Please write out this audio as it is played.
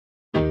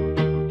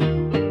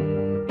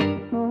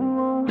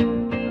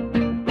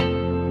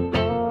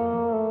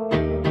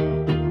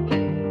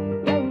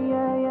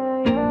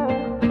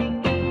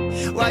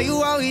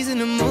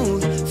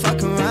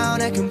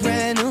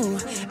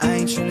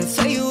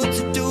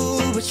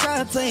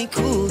playing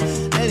cool.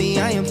 Maybe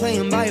I ain't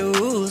playing by your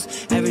rules.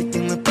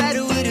 Everything look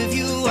better with a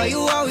view. Why you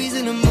always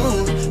in the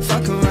mood?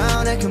 Fuck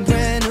around, acting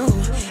brand new.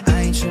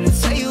 I ain't tryna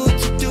tell you what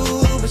to do,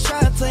 but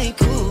try playing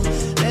cool.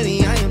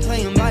 Maybe I ain't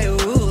playing by your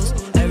rules.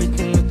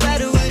 Everything look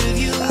better with a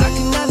view. I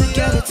can never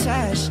get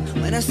attached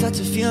when I start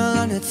to feel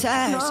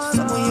unattached.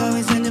 Someone you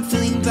always end up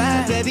feeling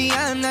bad. Baby,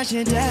 I'm not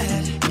your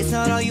dad. It's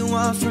not all you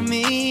want from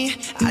me.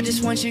 I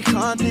just want your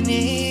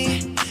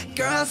company.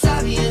 Girl,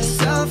 stop being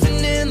yourself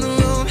and in the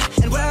room,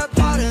 and we're a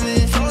part of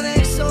it. Don't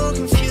act so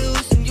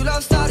confused, and you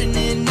love starting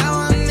it. Now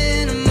I'm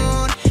in the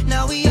mood.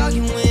 Now we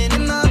arguing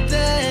in my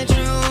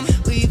bedroom.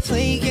 We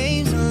play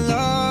games of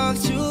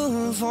love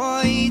to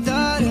avoid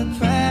the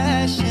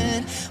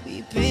depression.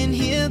 We've been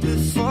here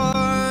before,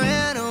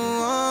 and I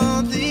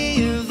won't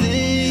be a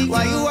victim.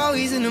 Why you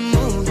always in the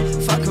mood?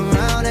 Fuck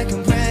around,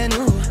 acting brand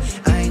new.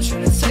 I ain't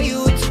tryna tell you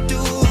what to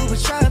do, but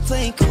try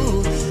playing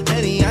cool.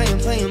 Maybe I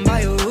ain't playing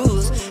by your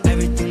rules.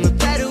 Everything look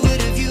better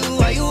with a view.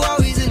 Why you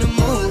always in the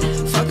mood?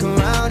 Fuck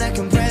around,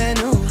 acting brand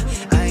new.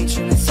 I ain't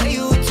tryna tell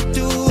you what to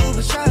do,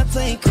 but try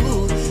playing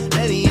cool.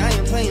 Maybe I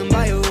ain't playing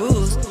by your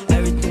rules.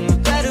 Everything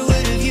look better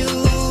with a view.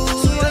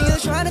 So when you're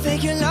trying to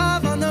fake your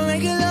love on the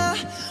regular,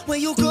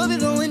 when you could be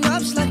blowing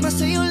up just like my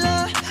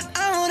cellular,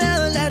 I won't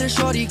ever let a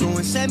shorty go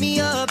and set me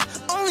up.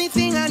 Only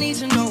thing I need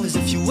to know is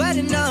if you wet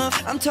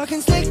enough. I'm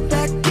talking slick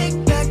back,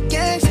 kick back,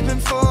 gang, sipping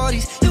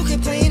 40s. You can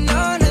play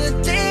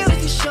another day with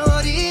your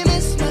shorty.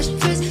 Mismatched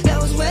twist, that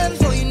was way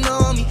before you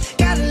know me.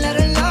 Gotta let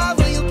her love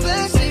when you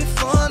best it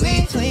for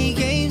me. Play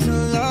games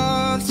of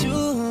love to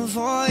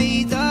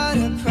avoid the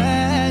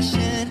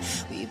depression.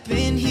 We've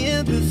been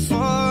here before,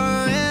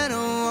 and I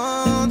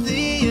won't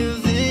be a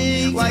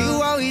victim. Why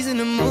you always in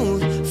the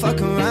mood?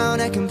 Fuck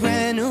around, acting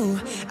brand new.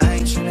 I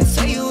ain't tryna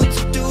tell you what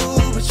to do,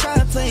 but try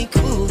playing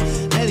cool.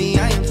 Maybe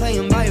I ain't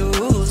playing by your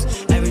rules.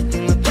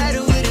 Everything look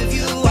better with a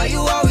view. Why you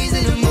always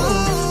in the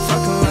mood?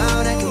 Fuck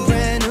around, acting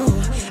brand new.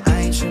 I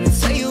ain't tryna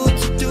tell you what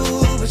to do,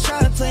 but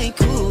try playing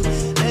cool.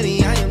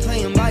 Maybe I ain't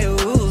playing by your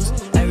rules.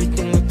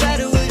 Everything look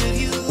better with a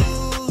view.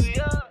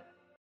 Yeah.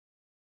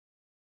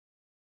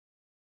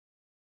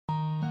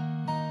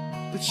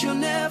 But you'll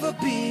never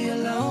be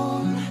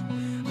alone.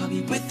 I'll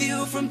be with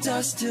you from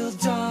dusk till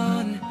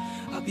dawn.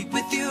 I'll be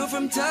with you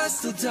from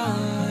dusk till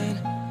dawn.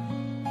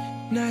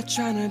 Not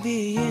tryna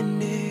be in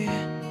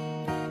there,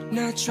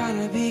 not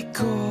tryna be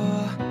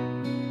cool,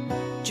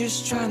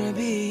 just tryna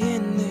be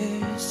in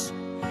this.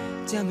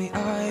 Tell me,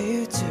 are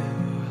you too?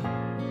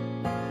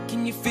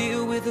 Can you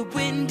feel where the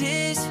wind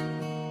is?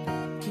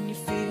 Can you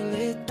feel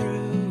it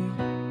through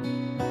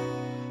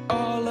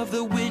all of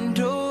the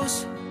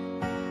windows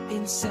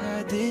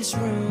inside this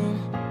room?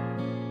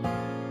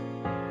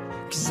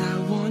 'Cause I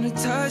wanna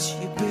touch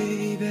you,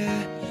 baby,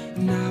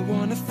 and I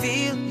wanna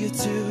feel you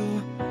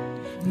too.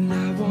 And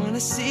I wanna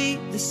see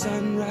the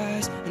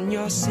sunrise and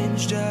your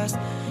sins, just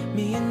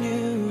me and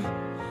you.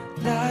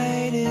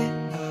 Light it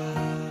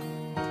up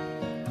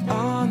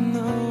on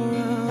the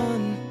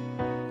run.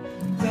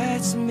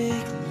 Let's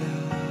make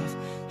love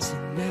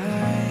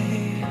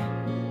tonight.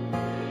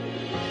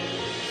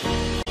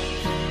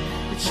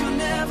 But you'll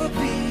never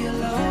be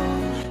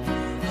alone.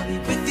 I'll be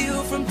with you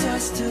from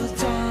dusk till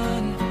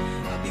dawn.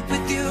 I'll be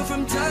with you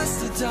from dusk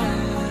till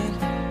dawn.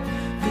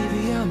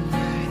 Baby, I'm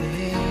right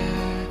here.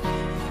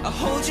 I'll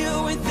hold you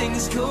when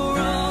things go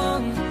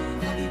wrong.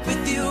 I'll be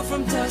with you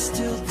from dusk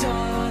till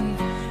dawn.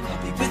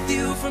 I'll be with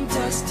you from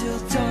dusk till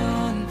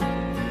dawn.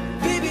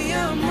 Baby,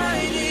 I'm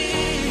right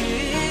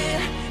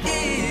here.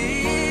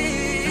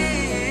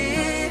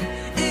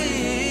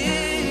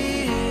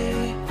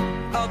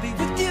 I'll be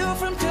with you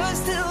from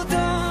dusk till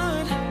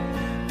dawn.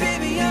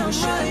 Baby, I'm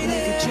right here.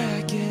 Like a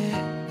jacket,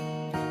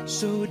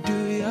 so do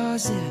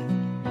yours in.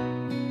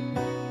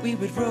 We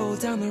would roll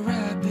down the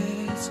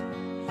rapids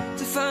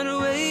to find a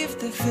wave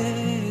that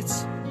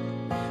fits.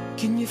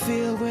 Can you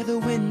feel where the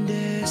wind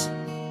is?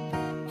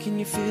 Can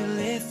you feel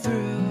it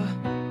through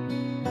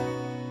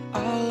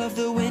all of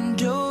the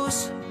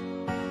windows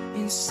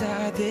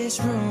inside this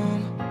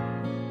room?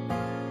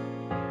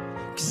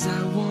 'Cause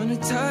I wanna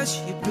touch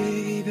you,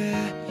 baby,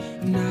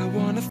 and I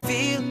wanna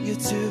feel you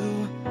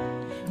too.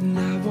 And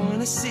I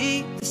wanna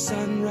see the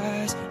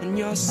sunrise and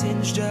your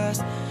sins,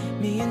 just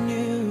me and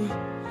you.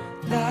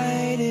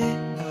 Light it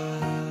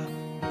up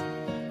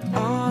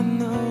on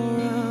the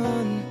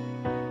run.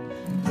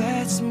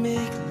 Let's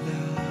make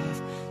love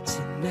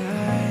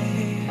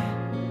tonight.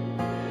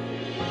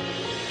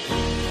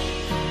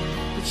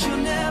 But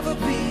you'll never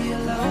be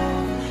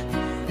alone.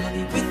 I'll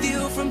be with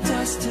you from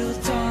dusk till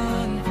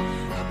dawn.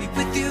 I'll be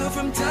with you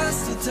from dusk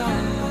till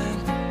dawn.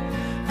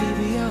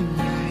 Baby, I'm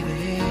right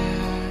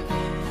here.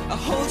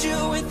 I'll hold you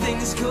when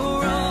things go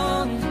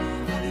wrong.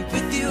 I'll be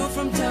with you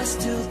from dusk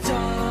till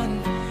dawn.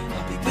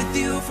 I'll be with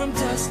you from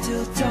dusk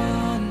till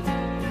dawn.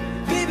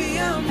 Baby,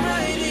 I'm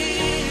right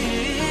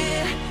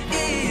here.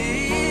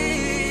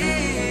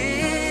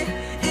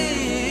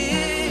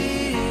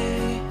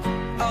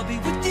 I'll be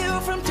with you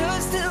from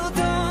dusk till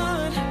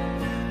dawn.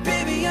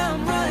 Baby,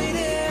 I'm right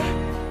here.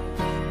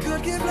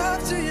 Could give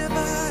love to your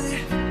body,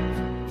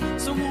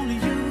 so only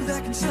you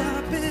that can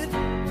stop it.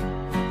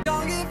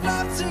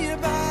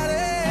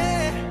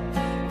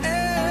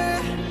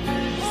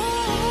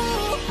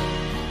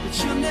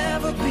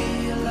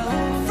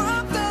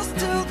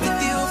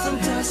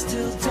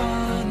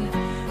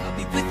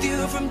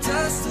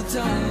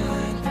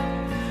 done.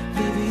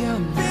 Baby,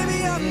 I'm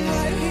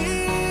right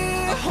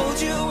here. I'll hold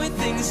you when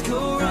things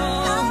go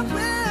wrong. I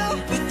will.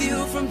 With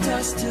you from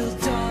dusk till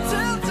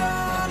dawn.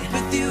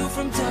 With you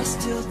from dusk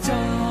till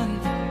dawn.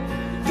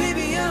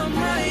 Baby, I'm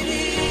right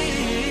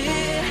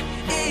here.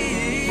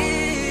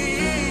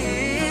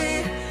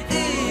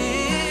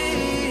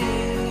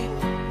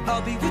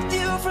 I'll be with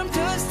you from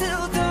dusk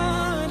till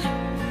dawn.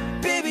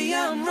 Baby,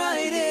 I'm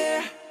right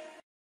here.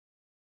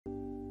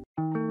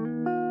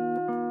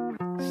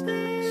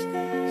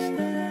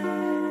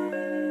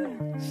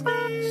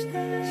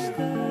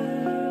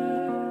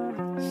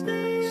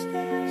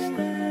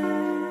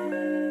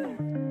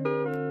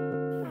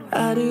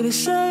 I do the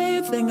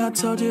same thing I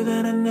told you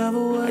that I never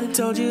would. I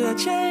told you I'd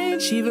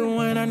change even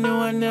when I knew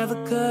I never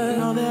could.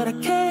 Know that I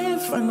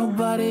can't find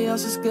nobody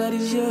else as good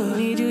as you.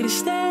 Need you to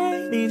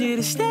stay, need you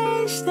to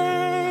stay,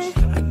 stay.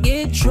 I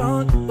get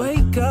drunk,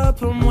 wake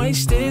up, I'm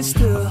wasted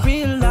still.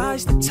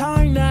 Realize the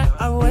time that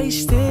I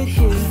wasted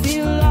here.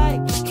 Feel like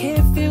I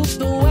can't feel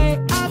the way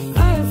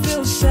I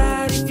feel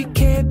sad if you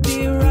can't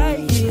be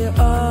right here.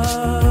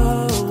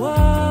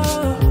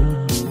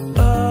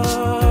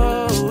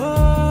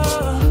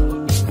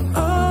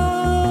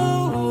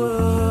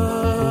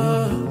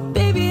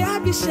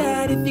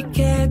 Sad if you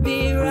can't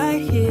be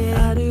right here.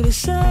 I do the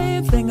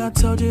same thing I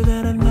told you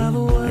that I never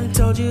would. I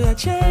told you I'd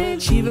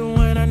change even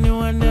when I knew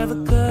I never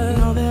could.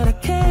 Know that I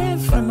can't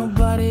find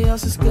nobody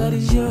else as good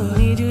as you.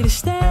 Need you to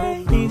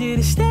stay, need you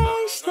to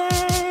stay,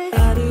 stay.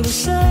 I do the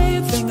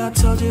same thing I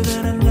told you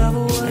that I never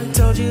would. I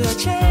told you I'd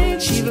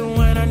change even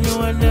when I knew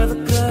I never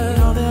could.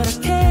 Know that I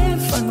can't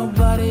find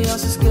nobody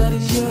else as good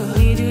as you.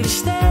 Need you to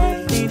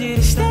stay, need you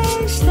to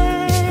stay,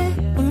 stay.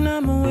 When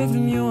I'm away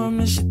from you, I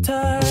miss your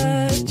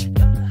touch.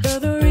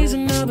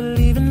 I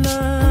believe in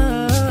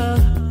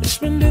love. It's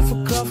been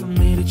difficult for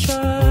me to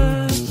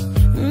trust,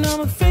 and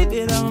I'm afraid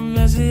that I'ma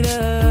mess it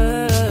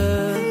up.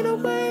 Ain't no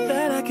way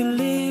that I can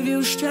leave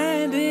you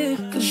stranded,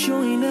 cause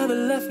you ain't never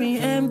left me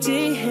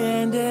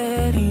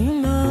empty-handed. And you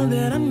know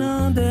that I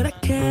know that I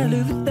can't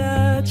live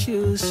without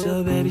you.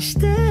 So baby,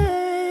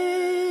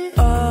 stay.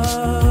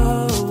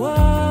 Oh, oh.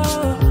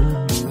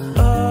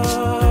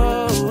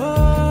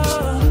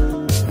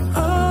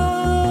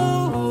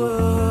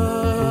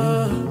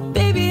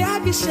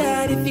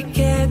 Sad if you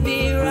can't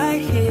be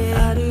right here.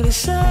 I do the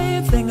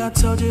same thing I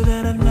told you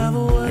that I never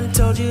would. I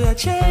told you I'd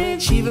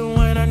change even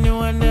when I knew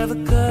I never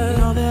could.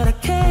 Know that I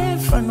can't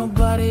find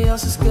nobody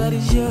else as good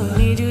as you.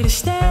 Need you to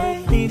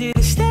stay, need you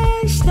to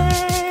stay,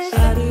 stay.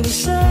 I do the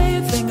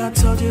same thing I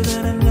told you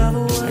that I never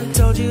would. I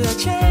told you I'd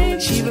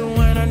change even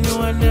when I knew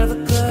I never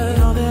could.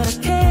 Know that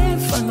I can't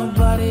find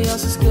nobody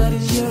else as good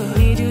as you.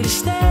 Need you to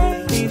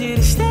stay, need you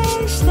to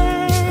stay, stay.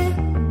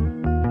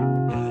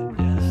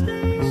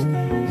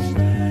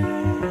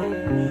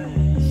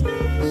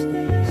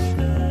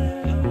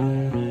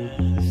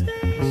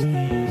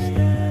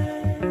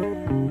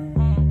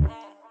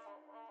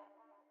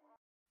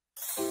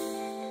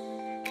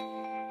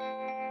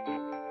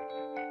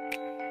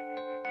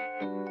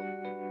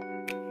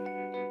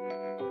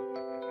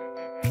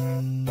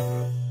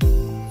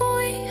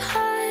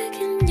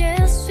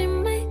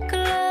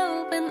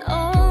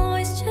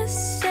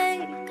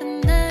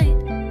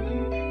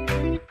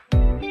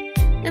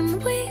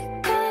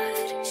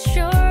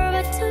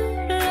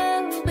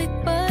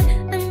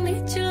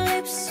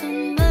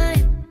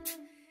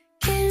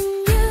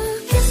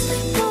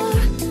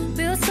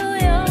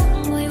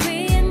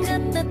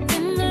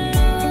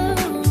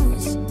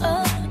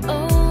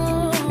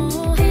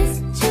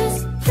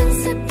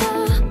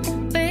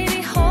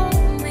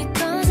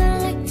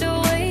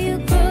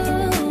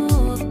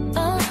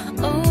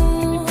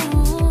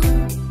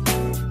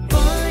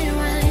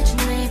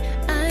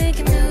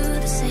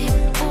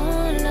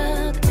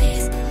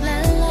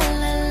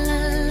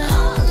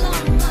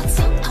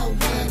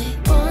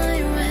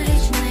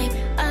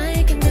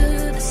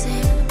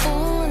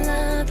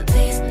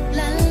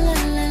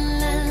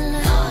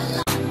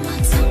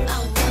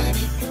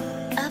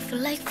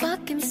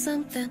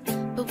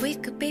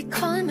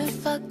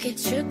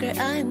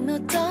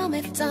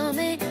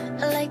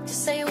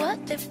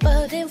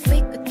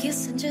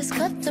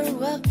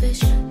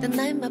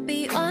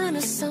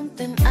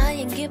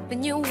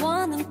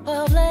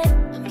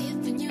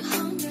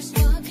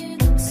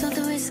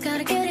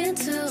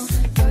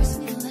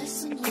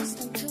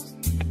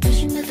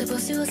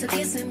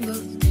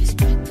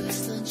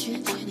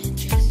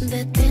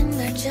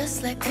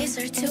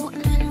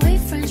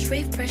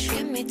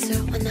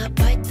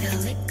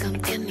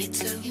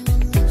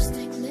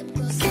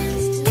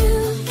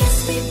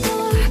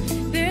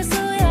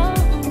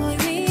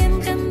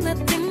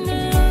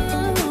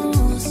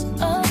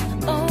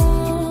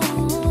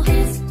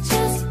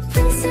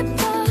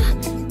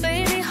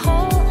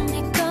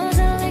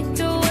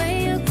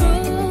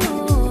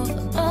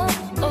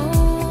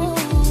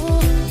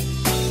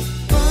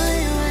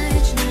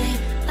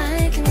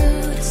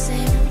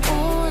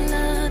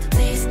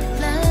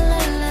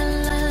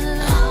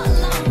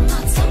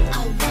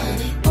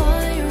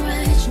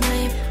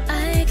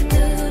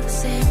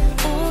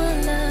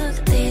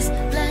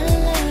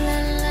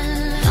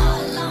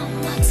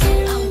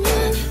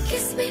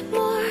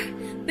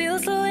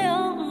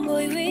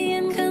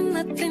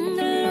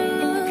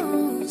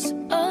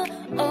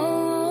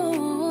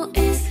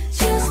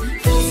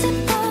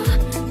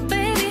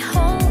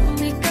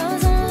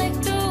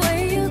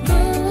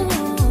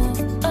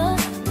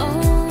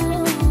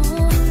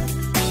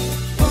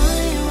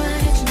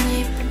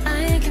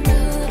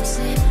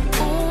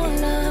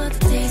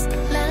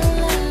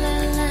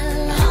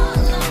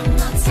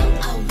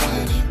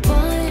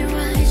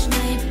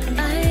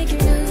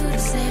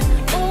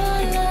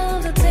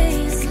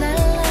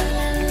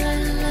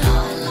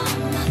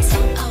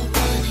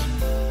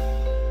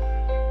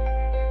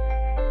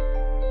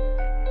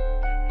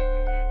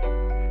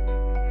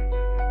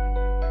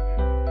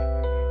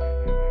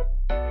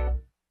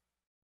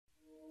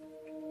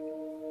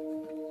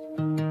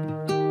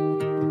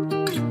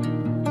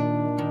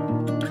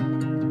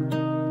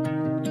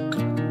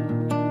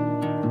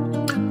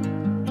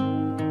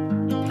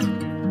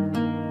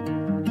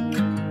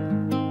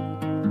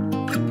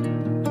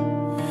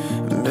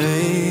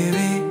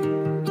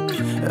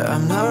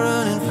 I'm not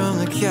running from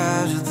the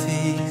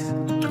casualties,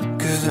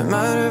 'cause it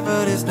matters,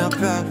 but it's not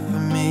bad for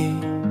me,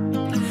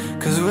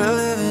 'cause we're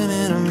living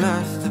in a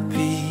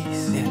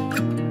masterpiece, yeah.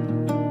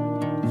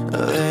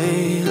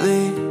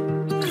 Lately,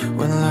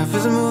 when life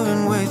is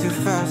moving way too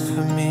fast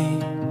for me,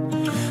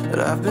 but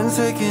I've been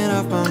taking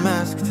off my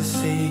mask to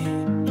see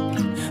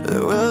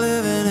that we're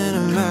living in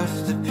a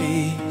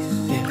masterpiece,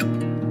 yeah.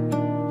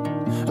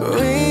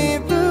 We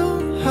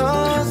built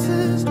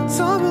houses on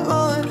top of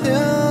all the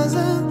hills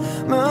and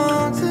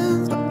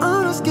mountains, but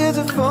I'm not scared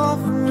to fall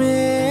from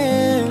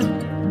it.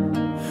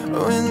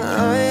 When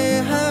I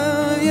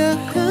have your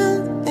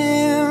hand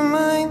in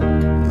mine,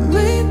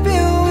 maybe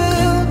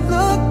we'll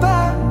look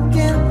back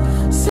and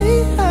see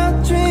our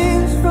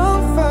dreams from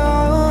far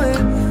away,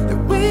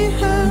 that we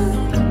had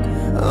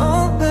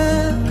all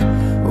that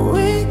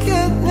we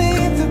could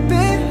need to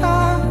be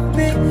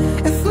happy.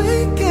 If we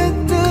could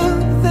do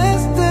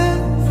this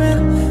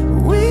different,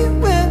 we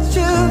would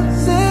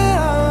choose it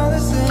all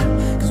the same,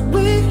 'cause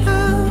we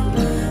have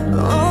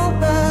all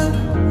that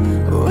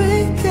we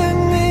could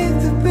need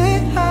to be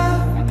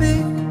happy.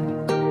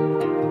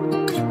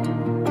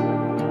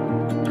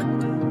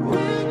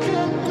 We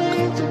could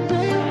need to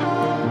be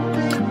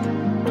happy.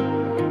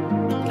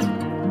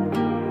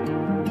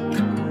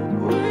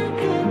 We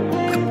could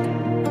need.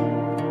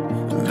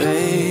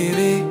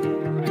 Baby,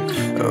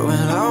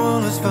 when our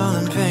world was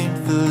falling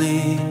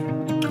painfully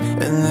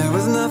and there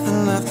was nothing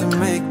left to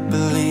make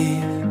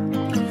believe,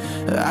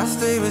 I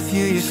stayed with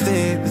you, you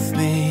stayed with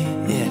me,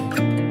 yeah.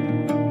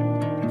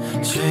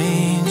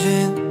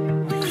 Changing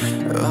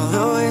all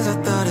the ways I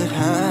thought it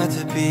had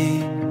to be,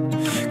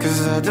 'cause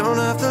I don't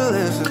have to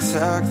live so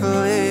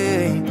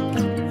tactfully.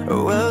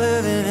 We're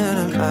living in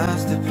a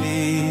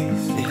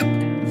masterpiece, yeah.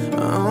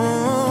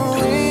 Oh,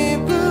 we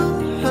built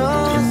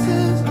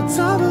houses on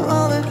top of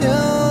all the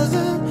hills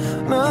and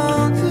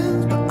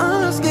mountains, but I'm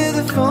not scared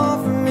to fall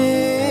from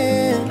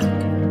it.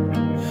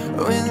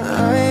 When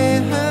I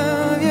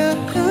have your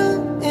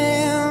hand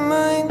in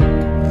mine,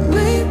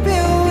 maybe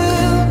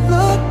we'll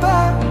look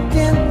back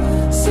and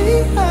see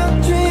our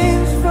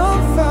dreams from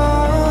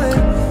far away,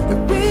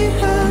 that we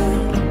had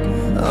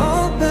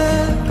all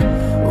that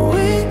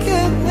we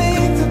could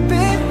need to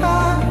be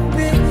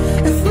happy.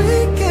 If we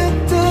could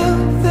do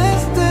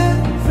this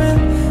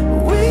different,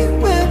 we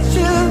would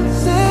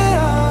choose it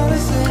all the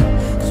same,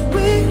 'cause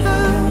we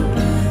have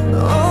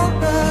all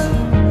that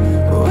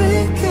we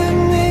could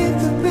need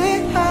to be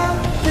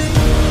happy.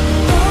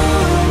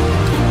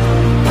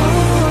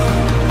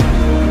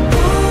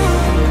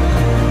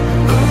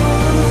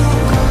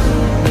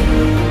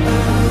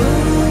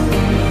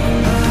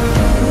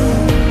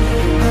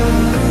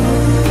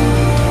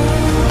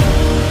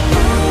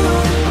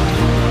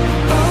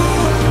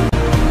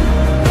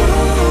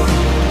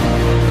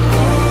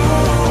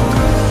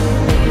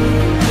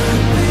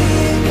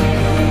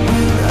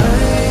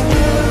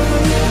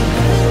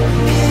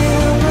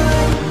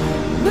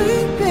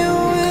 Maybe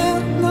we'll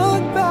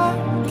look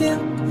back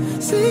and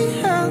see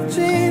our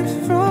dreams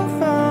from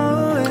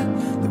far away,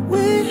 that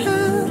we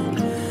had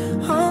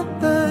all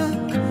that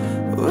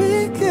we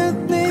could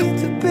need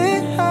to be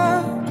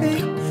happy.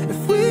 If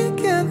we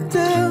can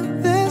do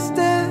this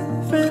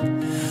different,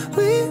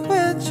 we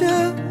would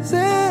choose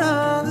it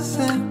all the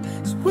same,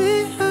 'cause we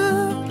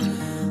have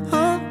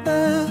all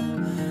that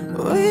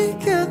we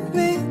could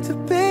need to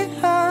be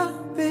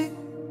happy.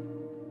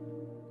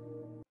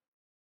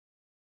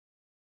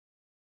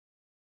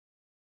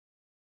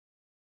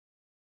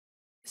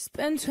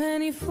 Spend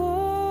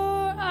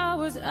 24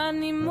 hours, I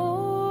need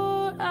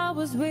more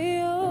hours with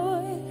you.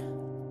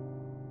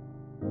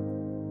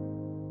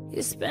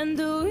 You spend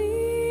the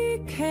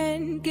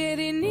weekend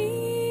getting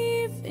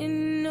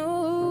even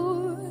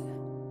more.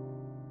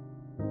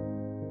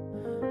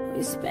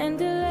 We spend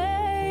the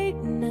late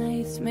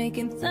nights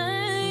making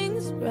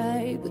things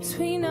right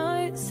between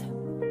us.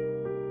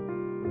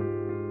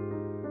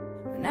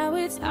 Now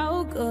it's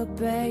all good,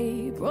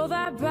 babe. Roll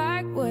that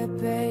backward,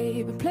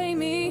 babe, and play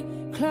me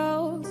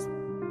close.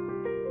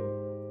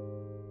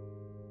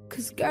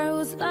 'Cause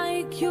girls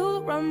like you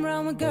run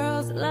round with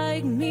girls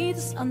like me.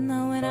 The sun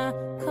now when I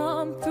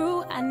come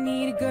through, I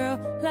need a girl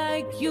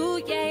like you,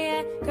 yeah,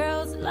 yeah.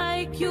 Girls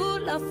like you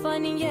love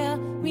fun and yeah,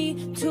 me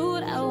too.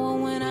 That one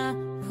when I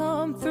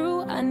come through,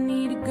 I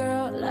need a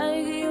girl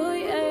like you,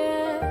 yeah,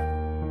 yeah.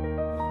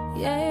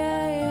 Yeah,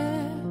 yeah, yeah.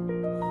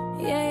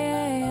 Yeah,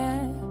 yeah,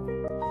 yeah.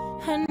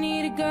 I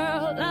need a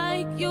girl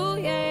like you,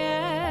 yeah,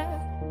 yeah.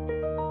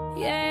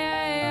 Yeah,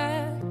 yeah, yeah.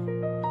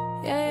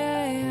 Yeah,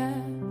 yeah, yeah.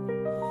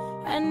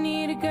 I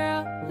need a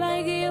girl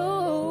like you.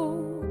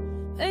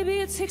 Maybe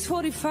it's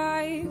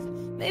 6:45.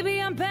 Maybe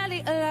I'm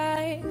barely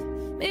alive.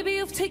 Maybe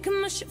you've taken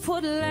my shit for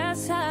the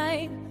last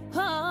time.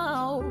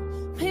 Oh,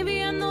 maybe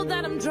I know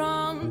that I'm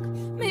drunk.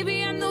 Maybe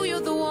I know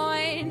you're the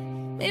one.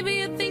 Maybe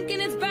you're thinking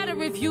it's better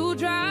if you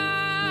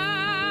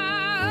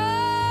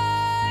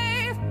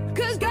drive.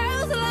 'Cause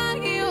girls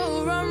like you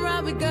run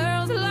around with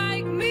girls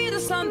like me. The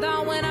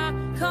sundown when I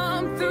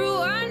come through,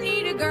 I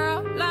need a girl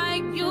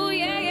like you,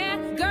 yeah, yeah.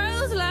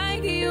 Girls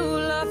like you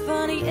love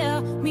funny, yeah,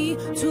 me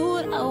too.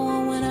 I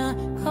want when I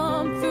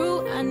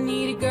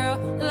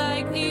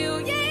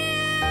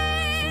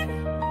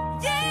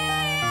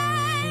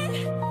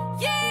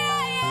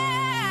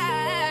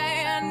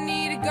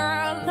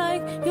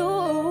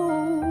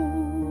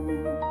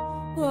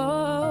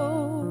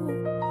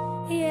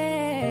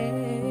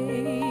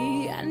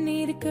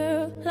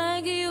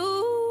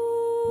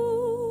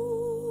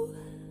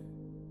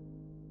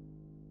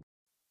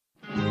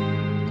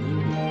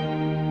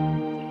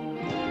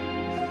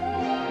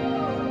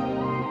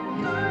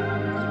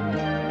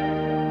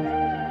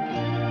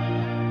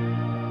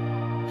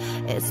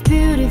It's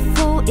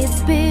beautiful,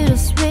 it's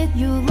bittersweet.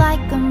 You like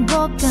a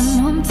broken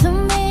home to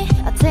me.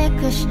 I take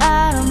a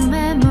shot of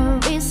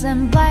memories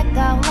and black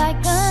out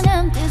like an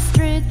empty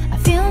street. I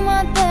fill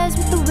my days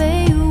with the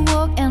way you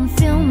walk and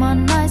fill my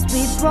nights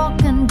with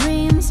broken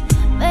dreams.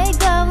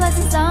 Make up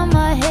lessons on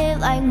my head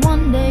like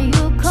one day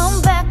you'll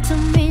come back to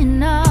me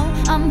now.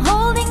 I'm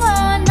holding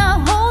on,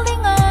 not holding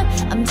on.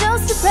 I'm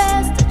just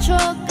depressed, a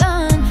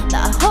shotgun.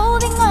 Not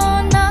holding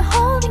on, not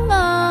holding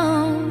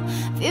on.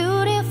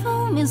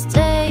 Beautiful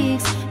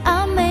mistakes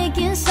I'm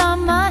making inside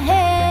my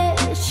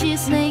head.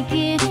 She's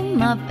naked in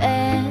my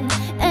bed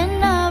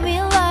and I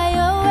will lie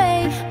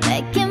awake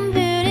making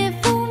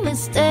beautiful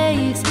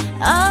mistakes.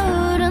 I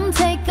wouldn't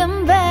take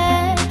them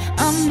back.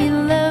 I'm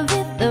in love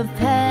with the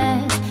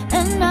past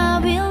and I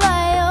will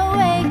lie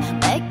awake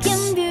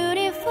making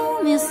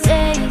beautiful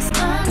mistakes.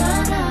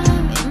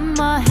 In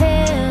my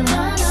head,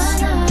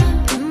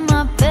 in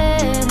my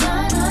bed,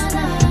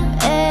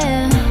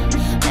 yeah,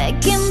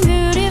 making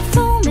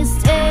beautiful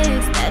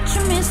mistakes. Bet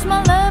you miss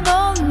my love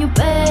all in your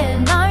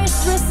bed. Now you're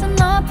stressing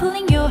up,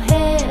 pulling your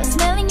hair,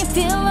 smelling your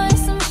pillow,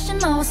 some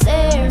no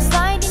stairs,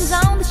 sliding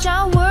down the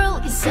shower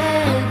like you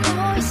said.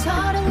 Oh, it's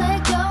hard to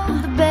let go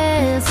of the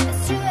best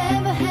you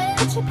ever had.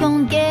 What you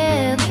gon'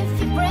 get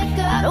if you break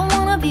up? I don't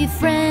wanna be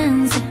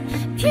friends.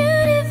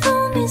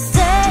 Beautiful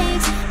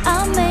mistakes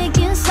I'm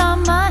making inside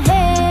my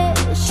head.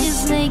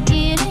 She's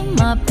naked in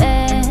my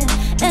bed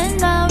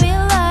and I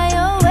will lie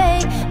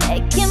awake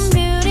making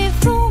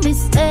beautiful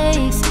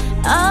mistakes.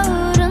 I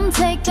wouldn't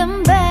take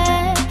them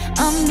back.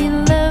 I'm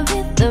in love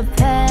with the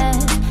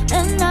past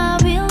and I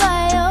will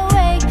lie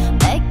awake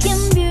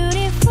making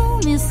beautiful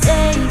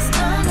mistakes.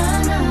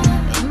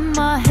 In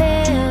my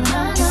head,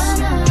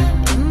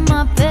 in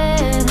my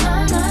bed,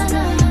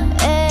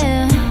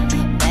 yeah,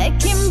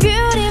 making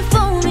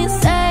beautiful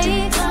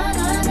mistakes.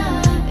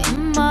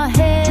 In my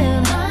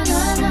head,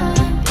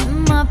 in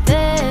my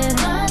bed,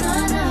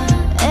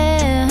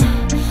 yeah,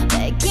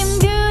 making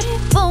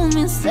beautiful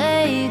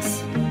mistakes.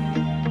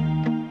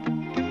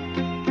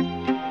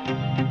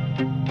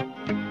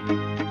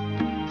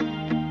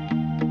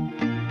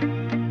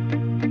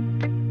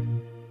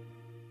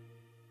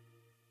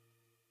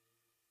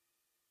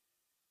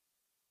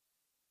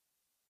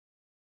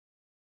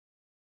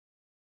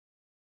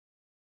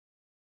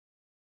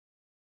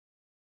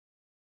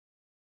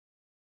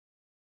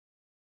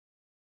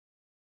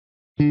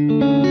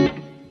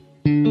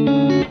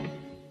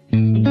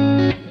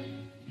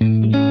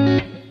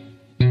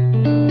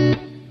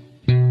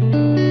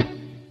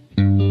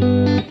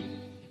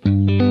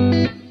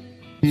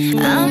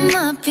 I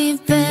might be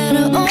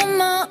better on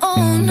my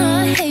own.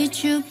 I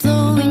hate you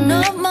blowing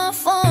up my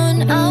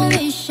phone. I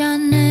wish I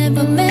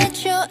never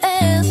met your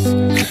ass.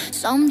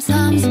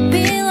 Sometimes it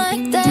be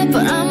like that,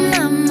 but I'm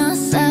not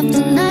myself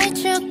the night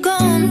you're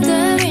gone.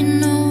 There ain't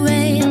no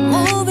way I'm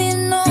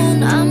moving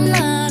on. I'm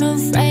not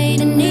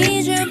afraid, I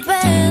need your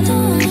bed.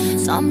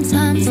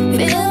 Sometimes it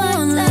be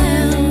like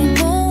that. We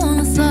both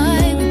wanna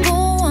slide, we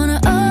both wanna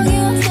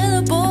argue until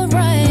the boat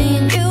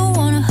rain. You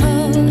wanna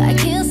hug, I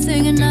can't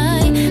say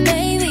goodnight.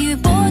 Baby, we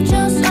both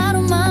just out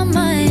of my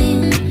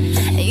mind.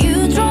 And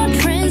you draw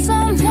prints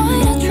on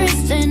white, I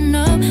twisting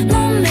up.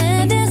 No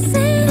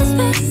medicine is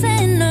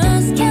fixing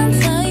us. Can't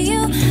tell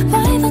you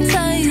why, but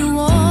tell you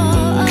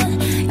what.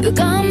 You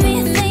got me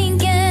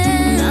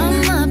thinking I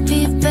might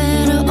be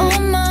better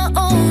on my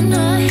own.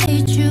 I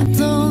hate you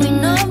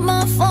blowing up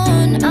my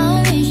phone.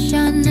 I wish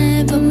I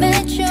never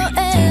met your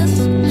ass.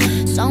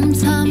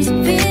 Sometimes it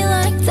be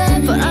like that,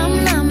 but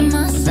I'm not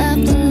myself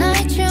the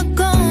night you're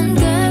gone.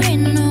 There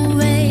ain't no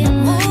way I'm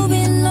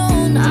moving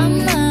on.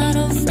 I'm not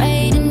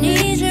afraid, I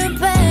need your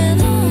bed.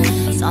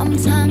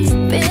 Sometimes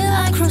it be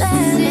like that.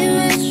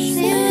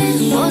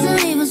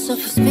 Wasn't even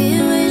supposed to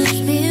be rich,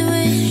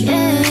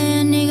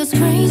 yeah. Niggas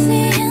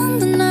crazy in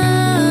the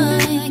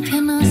night. I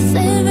cannot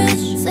say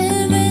rich,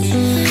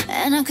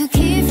 and I could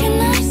keep you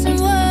nice and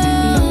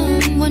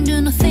warm. When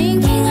you're not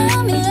thinking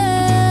I'm in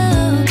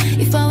love.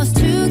 If I was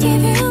to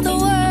give you the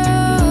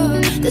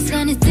world, there's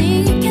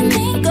anything you can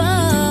think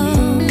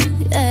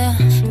of, yeah.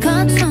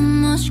 Got so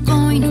much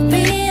going to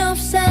be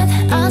upset.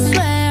 I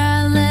swear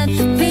I'll let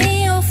you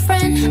be your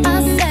friend. I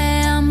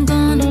say I'm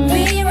gonna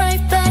be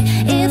right back.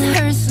 It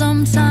hurts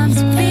sometimes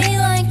to be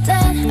like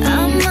that.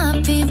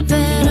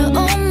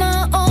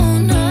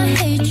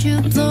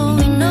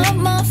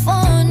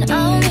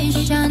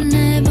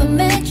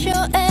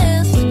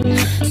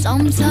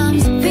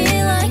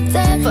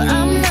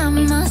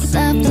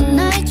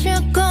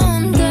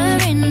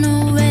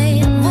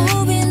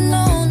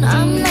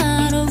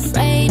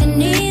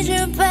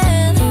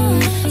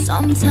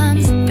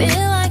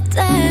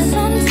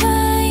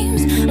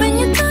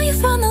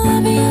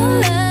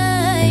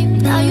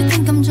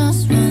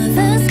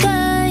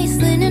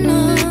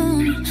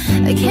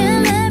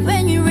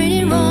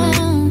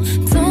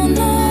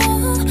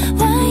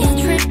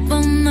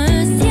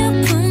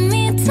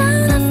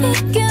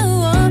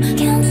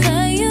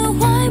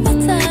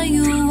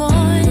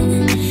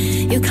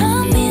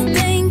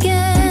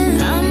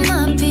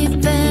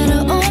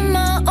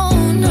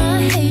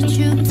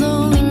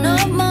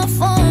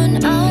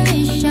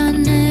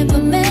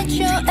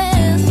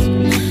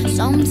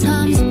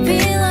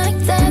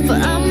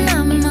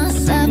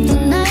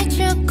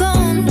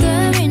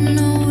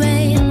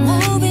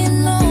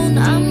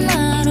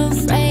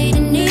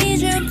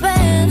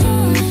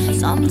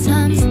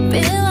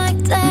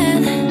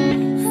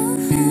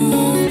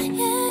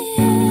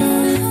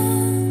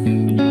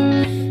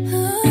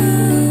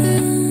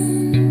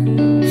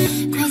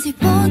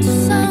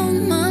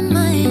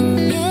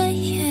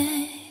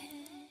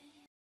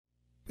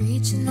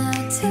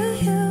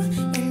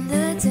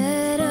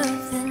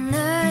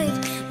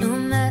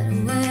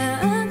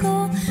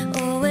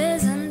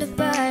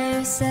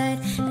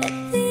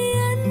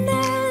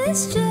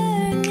 this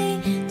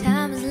journey,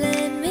 time has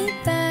led me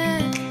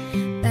back,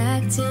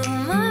 back to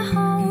my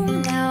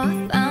home. Now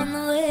I found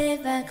the way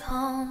back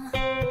home.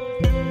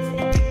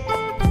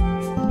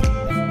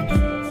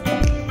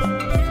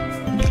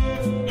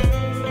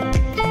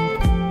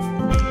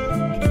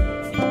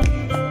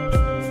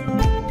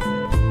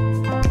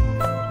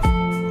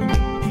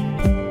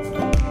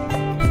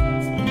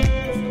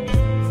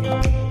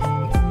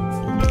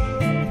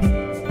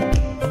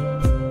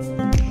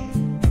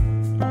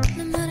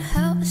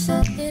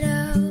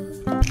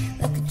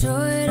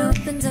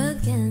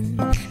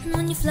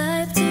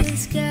 Fly up to the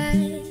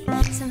sky,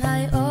 somehow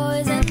you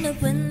always end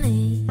up with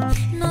me.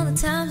 And all the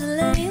times I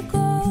let you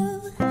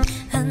go,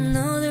 I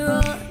know they're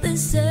all the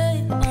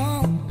same.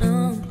 Oh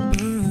no,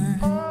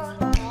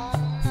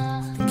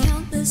 the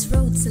countless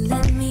roads that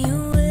led me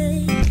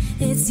away,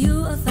 it's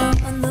you I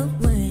found on the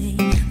way.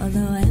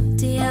 Although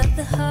empty at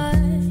the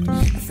heart,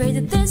 afraid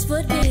that this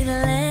would be the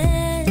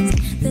last.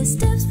 The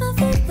steps my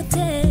feet would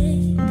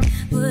take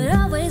would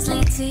always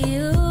lead to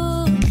you.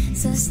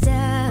 So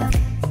stop,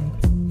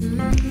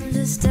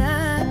 just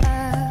stop,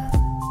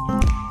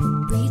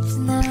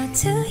 reaching out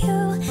to you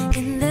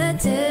in the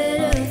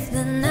dead of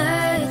the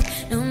night.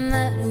 No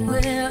matter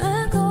where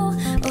I go,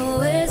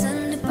 always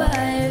under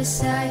by your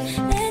side.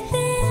 At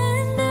the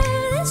end of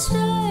this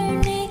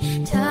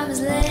journey, time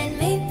has led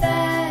me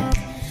back,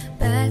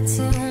 back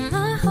to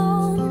my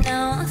home.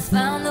 Now I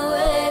found the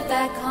way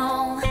back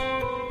home.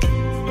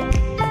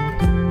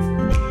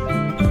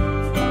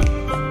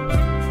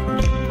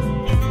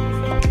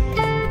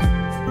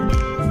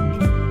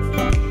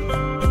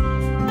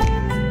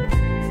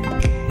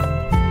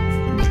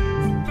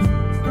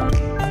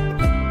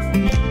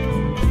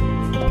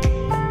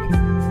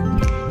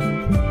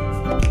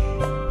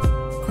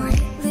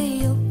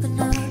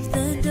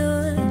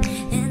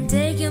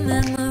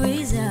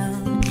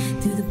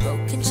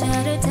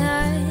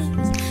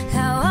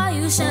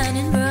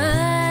 Shining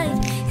bright,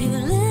 you were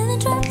living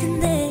trapped in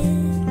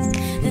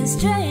this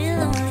strange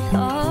lonely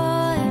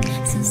heart.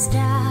 So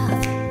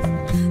stop,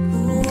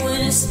 ooh,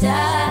 just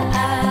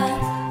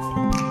stop,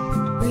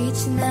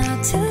 reaching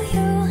out to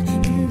you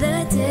in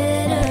the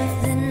dead of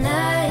the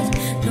night.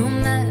 No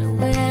matter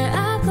where I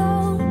go,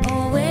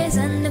 always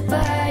under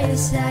by your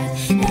side.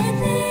 At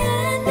the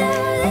end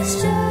of this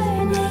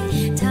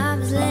journey, time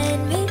has led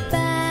me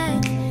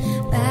back,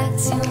 back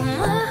to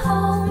my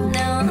home.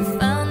 Now I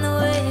found the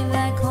way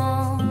back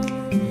home.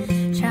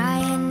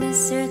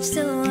 Search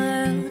the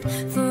world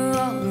for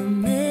all of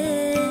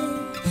me,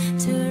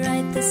 to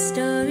write the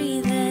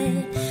story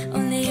that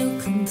only you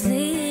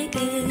complete.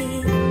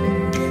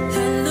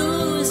 I'm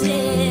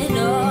losing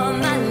all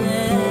my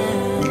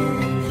love,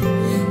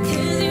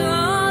 'cause you're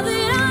all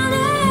that I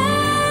need.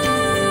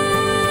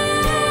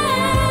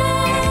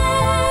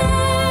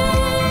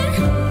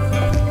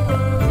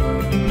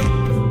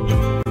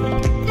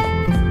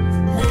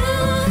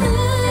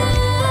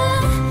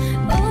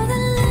 All the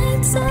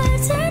lights are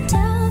turned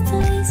down,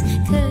 please.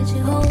 Could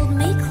you hold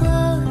me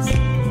close?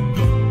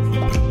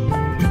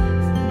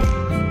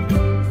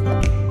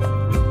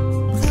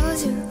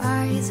 Close your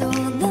eyes,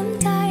 hold them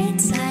tight.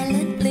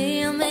 Silently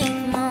I'll make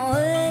my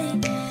way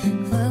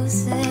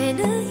closer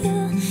to you.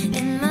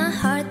 In my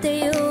heart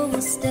there you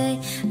will stay.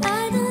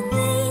 I don't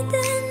need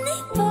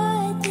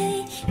anybody,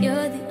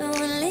 you're the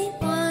only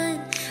one.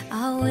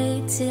 I'll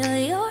wait till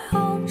you're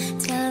home,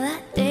 till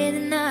that day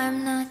that I'm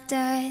not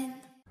dead.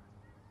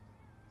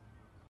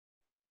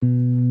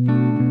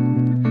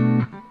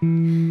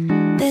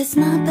 That's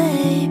my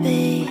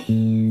baby,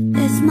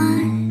 that's my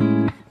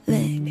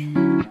leg,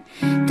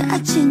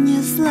 touching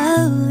you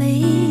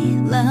slowly.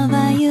 Love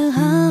how you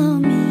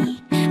hold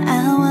me.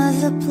 I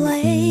was a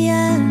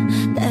player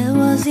that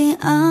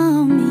wasn't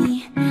on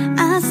me.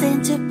 I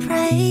sent a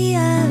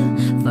prayer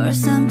for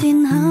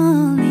something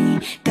holy.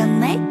 God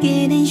make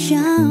it and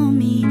show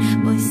me,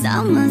 boy,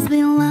 someone's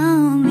been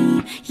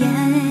lonely.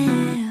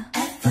 Yeah,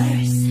 at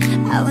first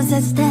I was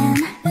a stand,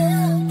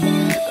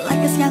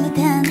 like a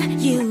skeleton.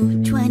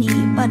 You 20,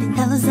 but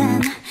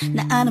intelligent.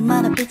 Now I don't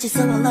mind a bitch,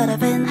 so a lot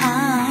of it.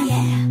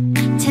 Yeah,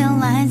 10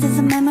 lines and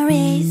some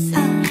memories.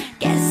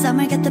 Guess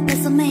summer got the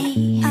best of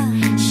me.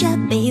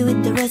 Should be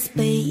with the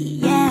recipe.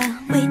 Yeah,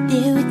 with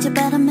you, it's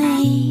better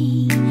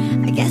me.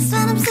 I guess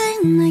what I'm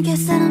saying, I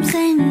guess what I'm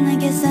saying, I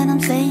guess what I'm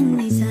saying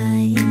is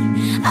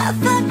I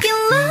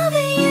fucking love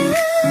you.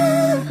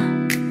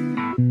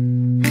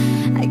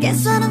 I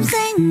guess what I'm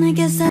saying, I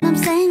guess what I'm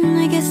saying,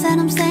 I guess what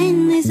I'm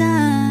saying is I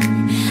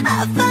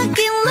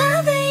fucking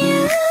love you.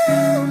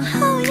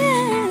 Oh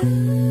yeah.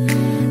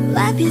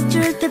 Love you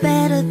through the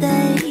better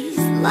days,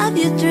 love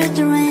you through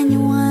the rainy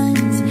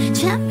ones.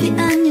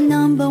 Champion, you're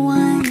number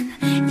one.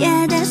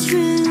 Yeah, that's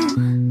true.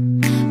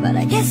 But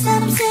I guess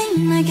what I'm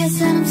saying, I guess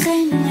what I'm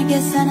saying, I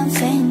guess what I'm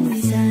saying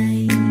is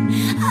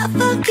I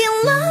fucking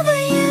love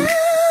you.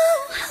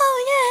 Oh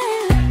yeah.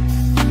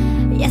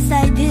 Yes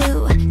I do.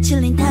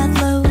 Chilling that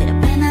low with a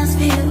penthouse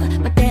view,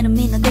 but that don't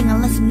mean nothing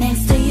unless I'm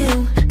next to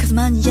you. 'Cause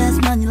money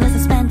just money,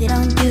 let's spend it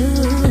on you.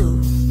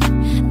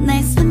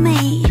 Next to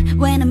me,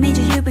 when I meet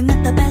you, you bring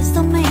up the best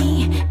of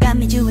me. Got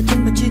me doing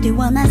things but you didn't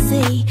want all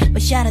messy,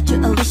 but shout out to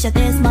Alicia,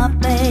 there's my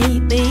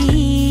baby.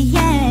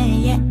 Yeah,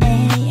 yeah,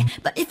 yeah.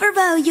 But if I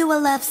wrote you a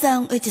love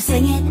song, would you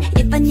sing it?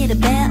 If I need a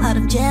bail out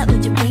of jail,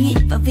 would you bring it?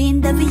 If I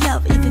win the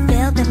V-up, if you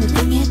fail, then we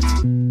bring it.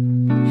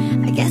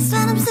 I guess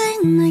that I'm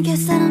saying, I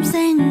guess that I'm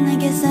saying, I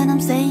guess that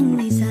I'm saying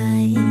is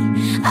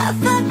I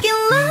fucking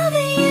love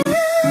you.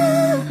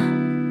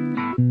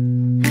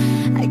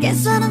 I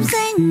guess what I'm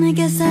saying, I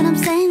guess that I'm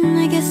saying,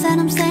 I guess that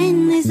I'm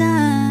saying is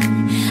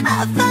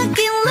I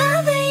fucking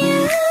love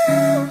you.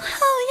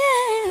 Oh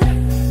yeah.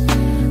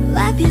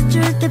 Love you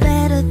through the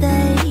better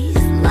days,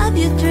 love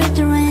you through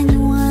the rainy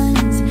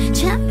ones.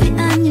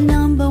 Champion, you're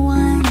number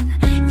one.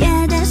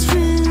 Yeah, that's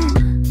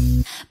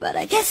true. But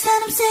I guess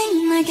that I'm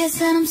saying, I guess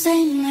that I'm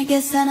saying, I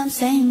guess that I'm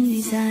saying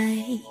is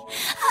I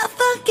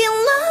fucking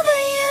love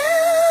you.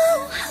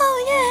 Oh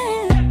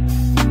yeah.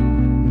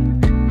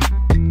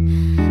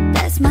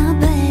 That's my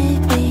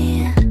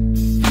baby,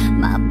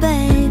 my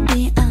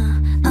baby,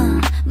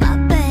 my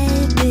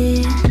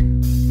baby.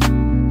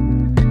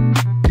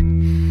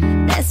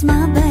 That's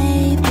my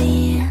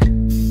baby,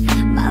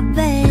 my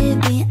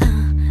baby,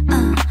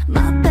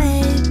 my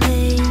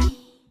baby.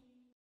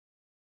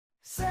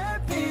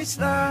 Savage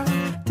love.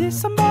 Did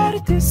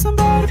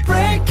somebody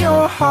break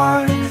your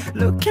heart?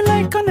 Looking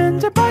like an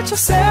angel but you're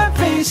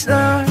savage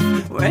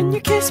love. When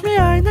you kiss me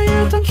I know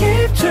you don't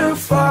keep too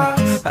far,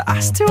 but I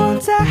still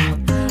want that.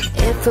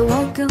 If it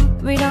won't go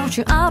without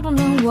you, I don't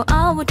know what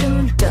I would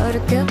do. Gotta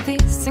get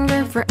this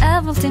single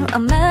forever till I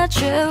met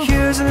you.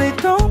 Usually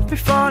don't be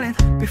falling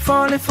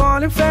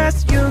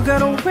fast. You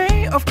got a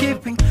way of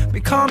keeping me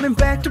coming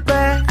back to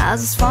back. I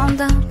just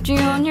found out the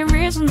only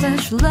reason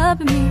that you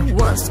loving me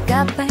was to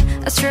get back.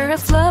 I sure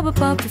I'd love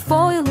about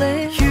before you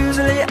leave.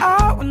 Usually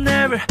I would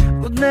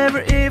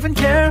never even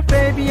care.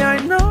 Baby, I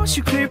know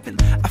you're creeping,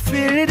 I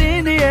feel it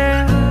in the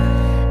air.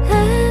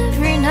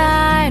 Every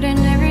night and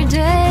every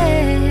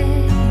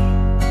day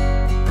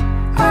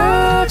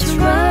I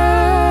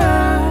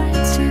try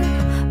to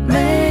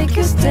make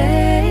you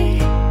stay,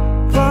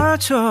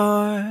 but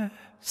you're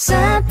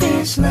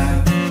savage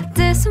love.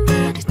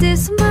 Did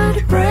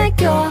somebody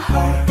break your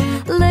heart?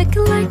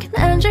 Looking like an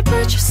angel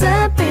but you're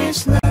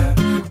savage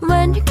love.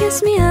 When you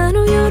kiss me I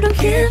know you don't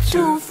give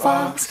two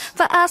fucks,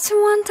 but I still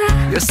want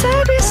that. You're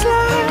savage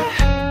love.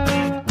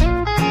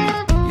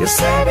 You're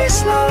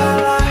savage la la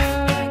la.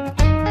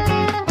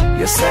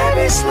 You're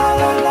savage la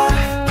la la.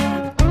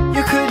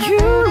 You could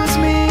use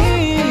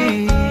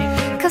me,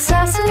 Cause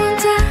I still want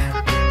that.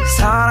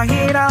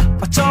 사랑이라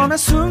어쩌면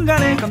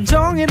순간의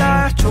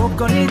감정이라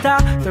조건이다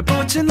널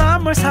붙인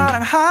난 뭘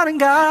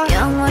사랑하는가.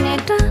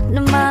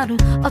 영원이라는 말은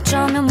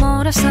어쩌면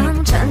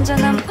모래성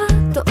잔잔한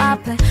파도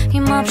앞에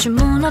힘없이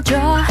무너져.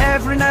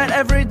 Every night,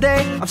 every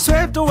day I'm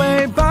swept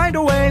away by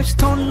the waves.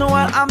 Don't know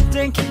what I'm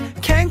thinking,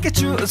 can't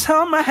get you out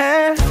of my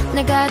head.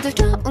 내가 더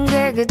좋은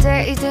게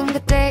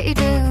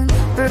그때이든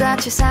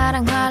불같이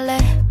사랑할래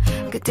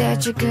그대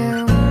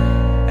지금.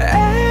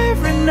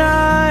 Every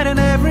night and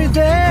every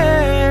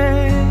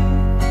day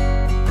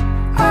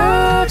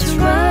I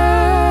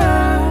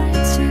try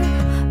to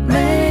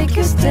make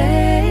you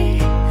stay,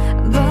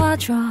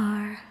 but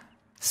you're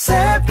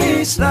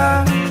savage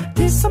love.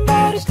 Did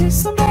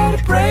somebody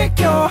break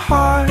your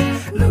heart?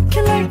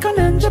 Looking like an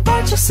angel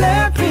but you're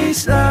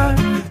savage love.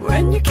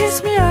 When you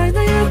kiss me I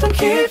know you don't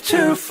keep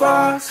too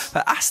far,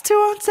 but I still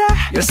want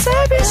that. You're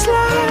savage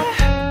love.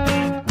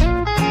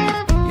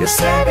 You're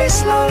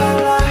savage la la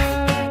la.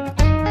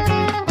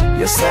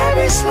 You're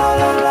savage la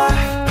la la.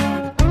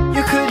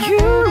 You could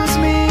use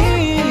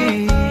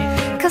me,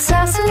 Cause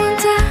I still want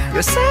that.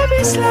 you're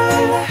savage la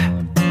la.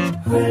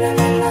 Ooh la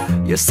la la.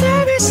 You're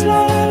savage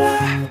la la la.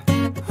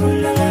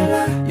 Ooh la la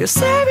la. You're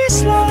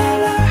savage la la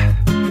la.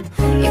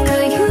 You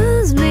could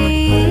use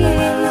me,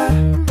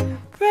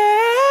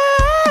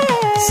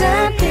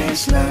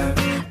 savage love.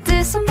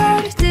 Did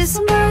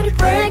somebody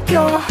break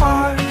your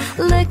heart?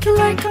 Looking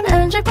like an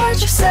angel but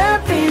you're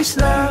savage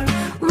love.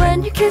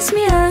 When you kiss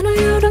me I know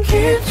you don't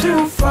keep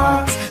too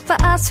far,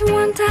 but I still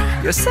want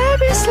that. You're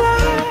savage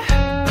love.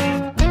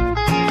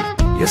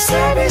 You're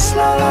savage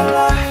la la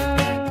la.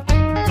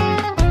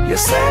 You're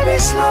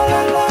savage la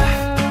la la.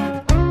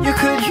 You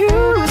could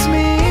use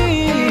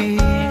me,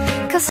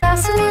 Cause I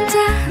still want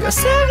that. you're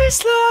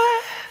savage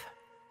love.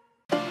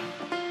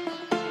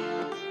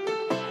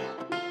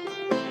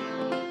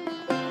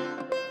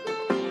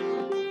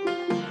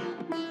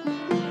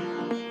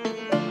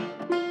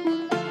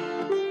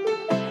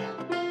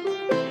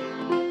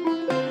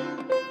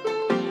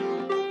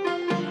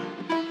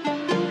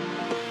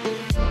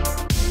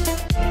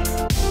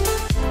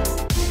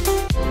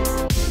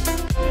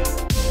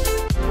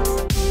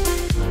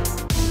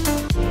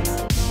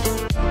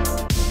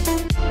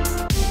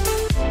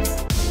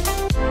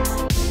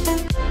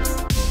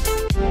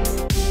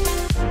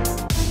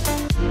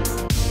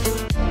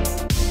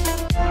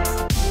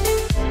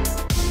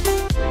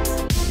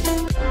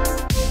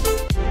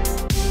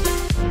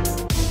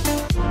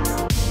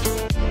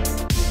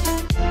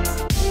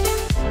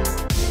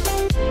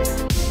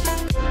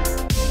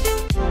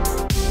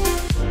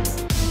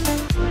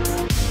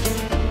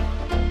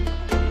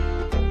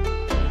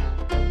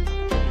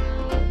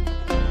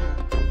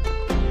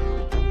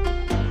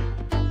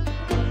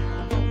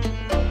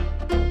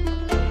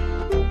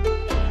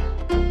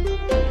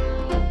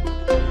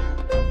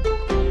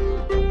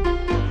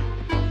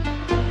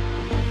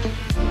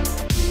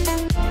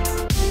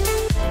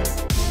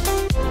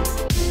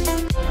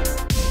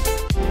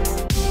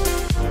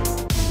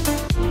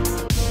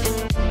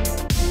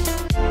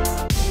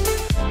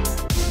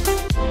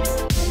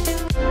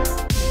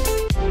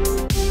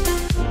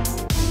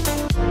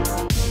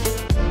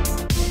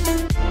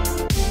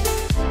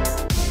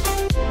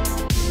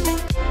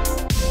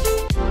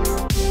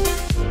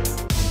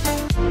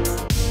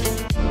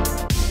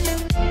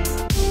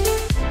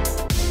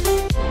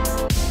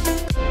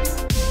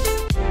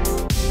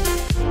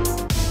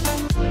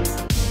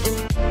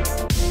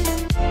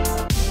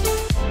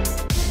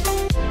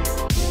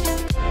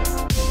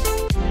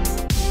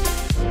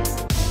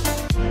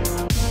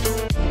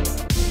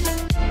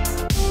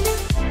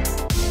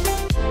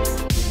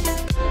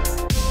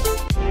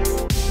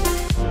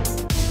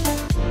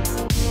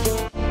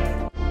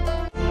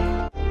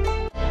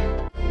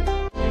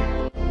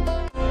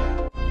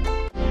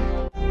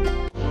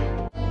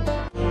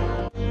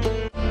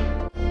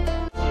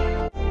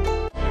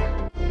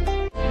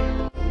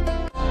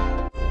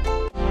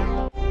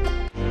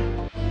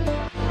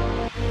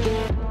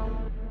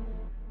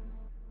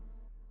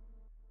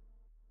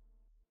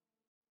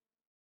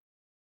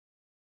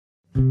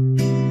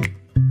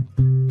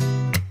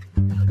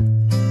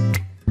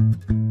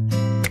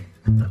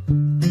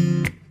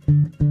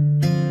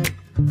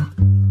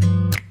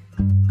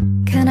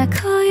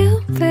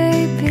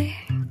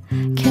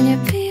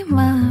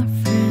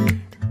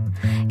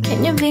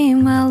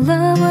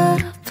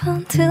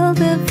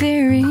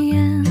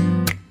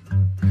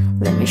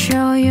 me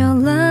show you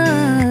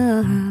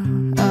love.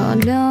 Oh,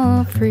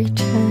 don't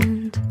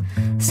pretend.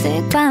 Stay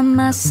by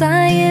my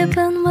side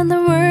even when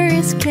the world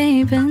is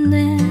caving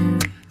in.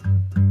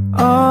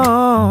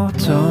 Oh,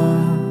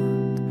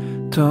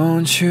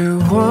 don't you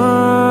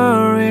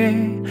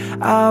worry,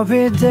 I'll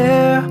be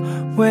there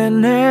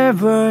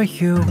whenever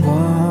you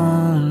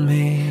want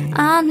me.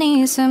 I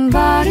need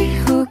somebody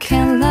who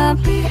can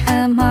love me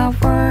at my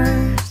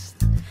worst.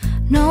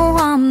 No,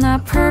 I'm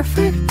not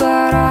perfect,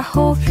 but I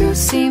hope you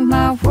see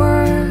my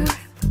worth.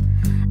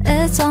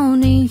 It's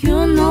only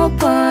you,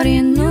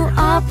 nobody knew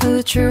I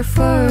put you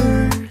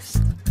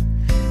first.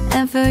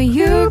 And for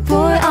you,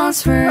 boy, I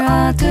swear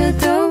I did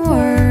the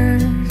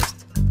worst.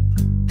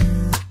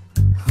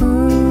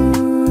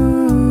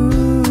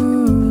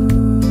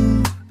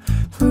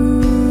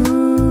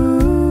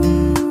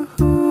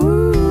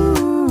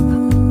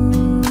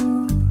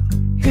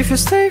 If you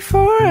stay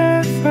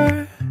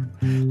forever,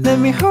 let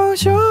me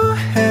hold your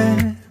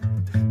hand.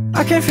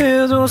 I can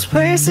feel those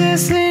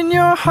places in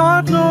your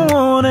heart no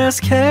one else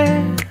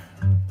can.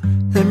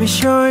 Let me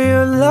show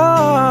you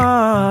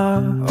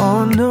love,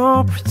 oh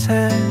no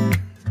pretend.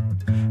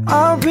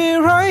 I'll be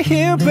right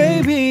here,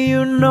 baby,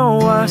 you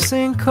know I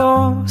sing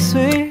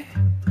cozy.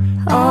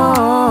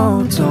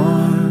 Oh,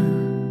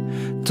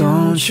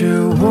 don't you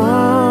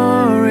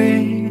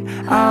worry,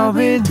 I'll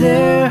be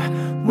there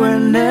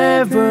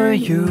whenever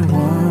you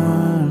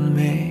want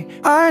me.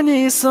 I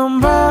need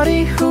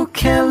somebody who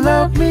can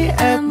love me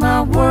at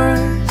my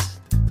worst.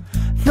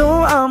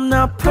 No, I'm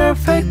not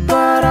perfect,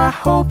 but I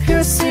hope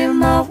you see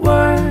my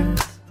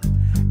worth.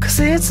 Cause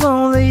it's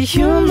only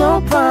you,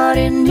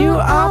 nobody knew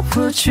I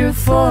put you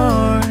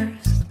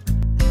first.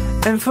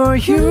 And for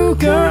you,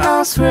 girl,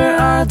 I swear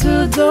I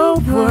do the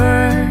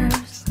worst.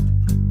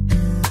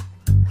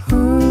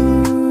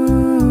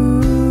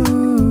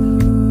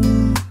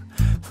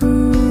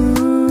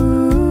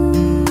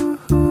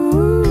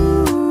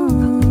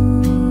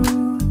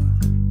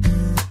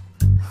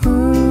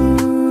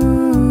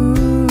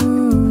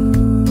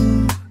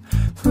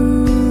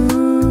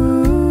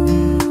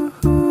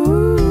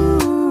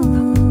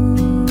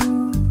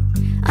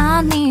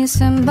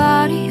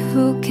 Somebody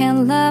who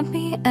can love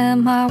me at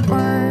my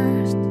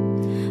worst.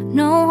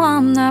 No,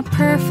 I'm not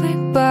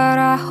perfect, but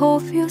I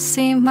hope you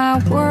see my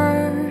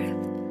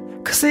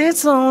worth. Cause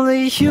it's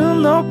only you,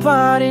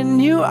 nobody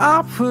knew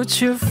I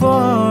put you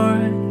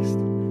first.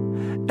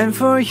 And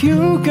for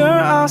you,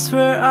 girl, I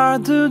swear I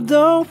do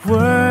the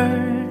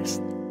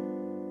worst.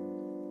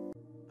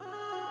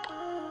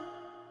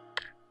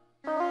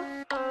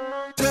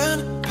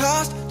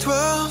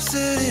 10:12,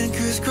 sitting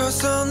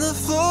crisscross on the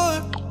floor,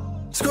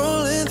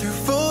 scrolling through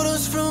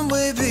photos from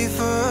way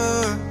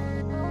before.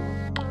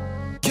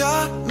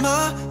 Got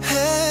my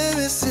head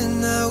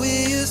missing how we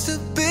used to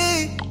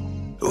be,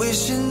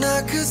 wishing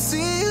I could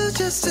see you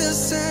just to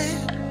say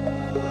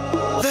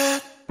that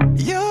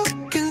you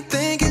can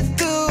think it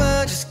through.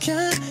 I just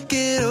can't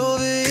get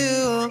over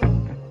you.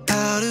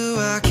 How do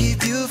I keep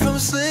you from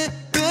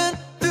slipping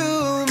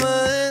through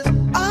my hands?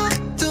 I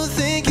don't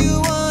think you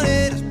want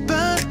it as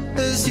bad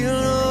as you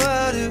know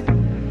I do.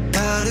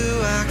 How do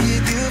I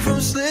keep you from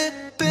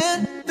slipping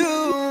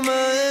through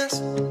my hands?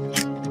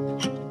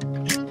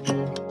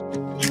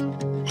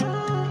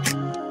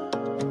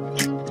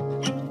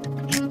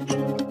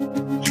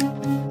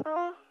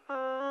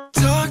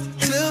 Talk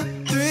till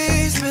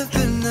 3, spent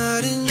the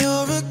night in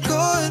your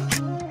accord,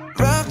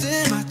 wrapped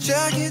in my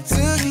jacket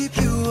to keep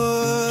you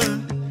warm.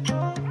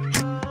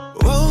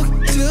 Woke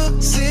to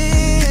see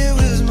it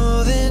was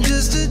more than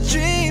just a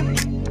dream,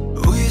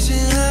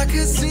 wishing I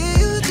could see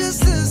you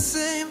just the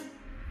same.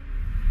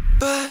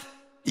 But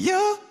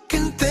you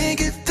can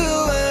think it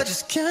through, I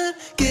just can't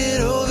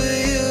get over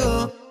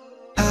you.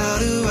 How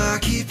do I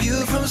keep you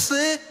from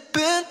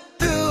slipping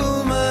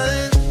through my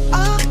hands? I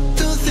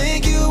don't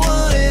think you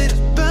want it as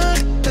bad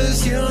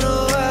as you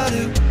know I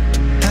do.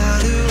 How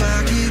do I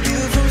keep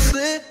you from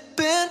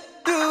slipping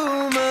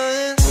through my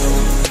hands?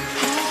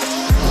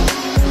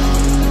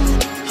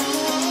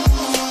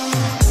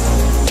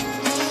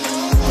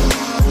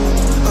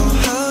 Oh,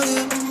 how do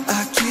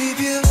I keep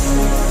you?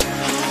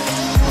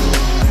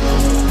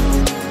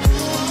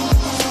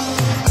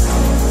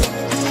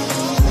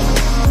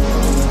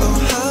 Oh,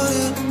 how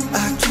do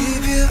I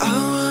keep you? I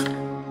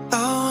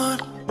want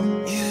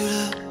you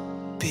to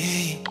be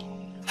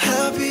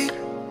happy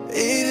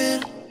even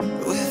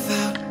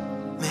without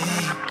me.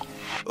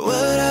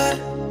 What I'd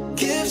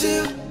give to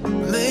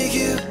make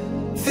you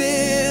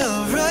feel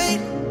right.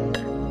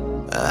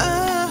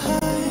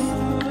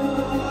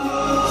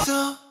 So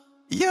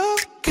you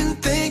can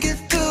think it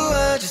through,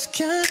 I just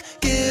can't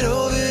get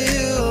over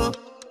you.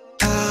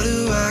 How do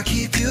I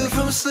keep you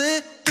from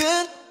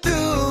slipping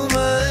through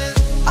my hands?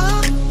 I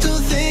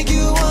don't think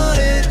you want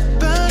it as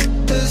bad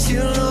as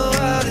you know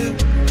I do.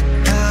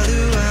 How do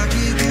I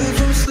keep you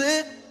from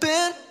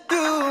slipping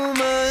through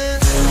my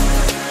hands?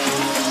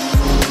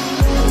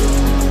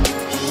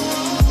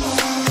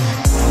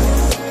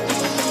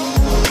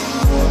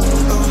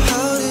 Oh,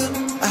 how do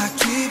I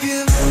keep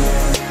you?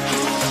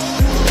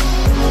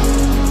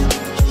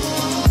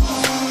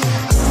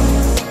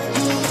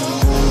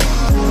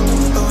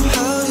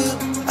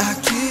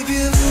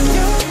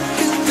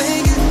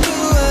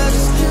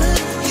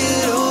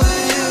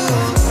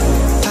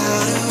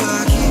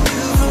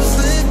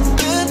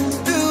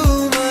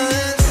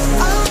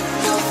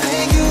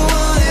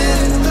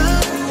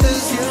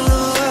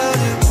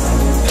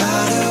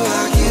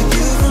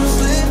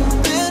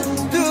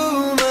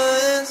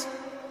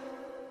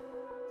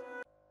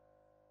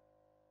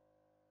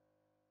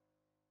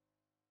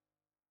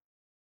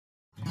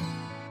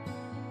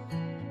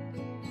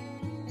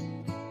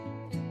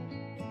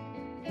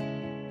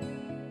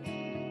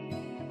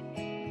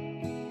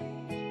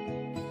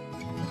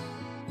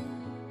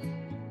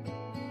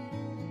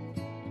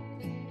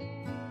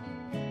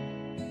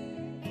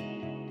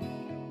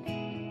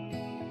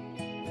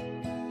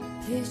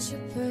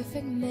 Picture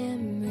perfect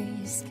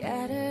memories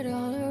scattered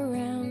all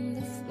around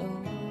the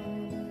floor.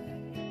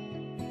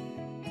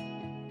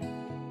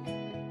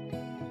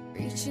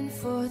 Reaching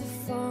for the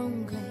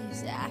phone,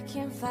 'cause I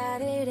can't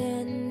fight it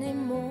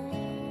anymore.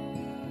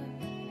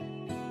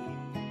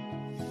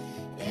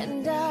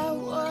 And I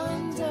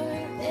wonder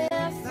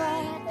if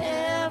I'd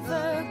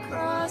ever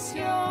cross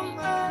your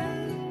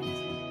mind.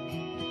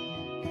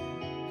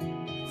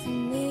 For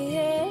me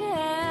it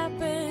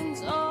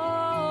happens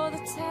all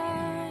the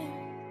time.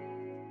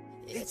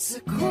 It's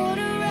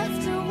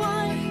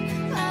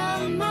 1:15,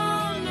 I'm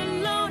all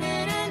alone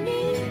and I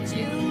need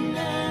you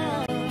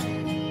now.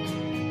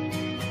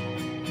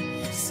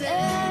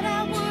 Said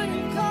I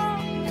wouldn't call,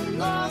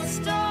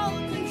 lost all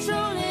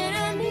control and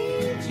I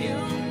need you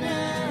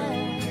now.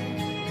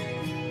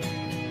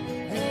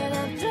 And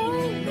I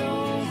don't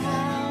know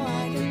how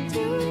I can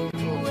do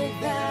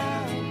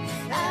without.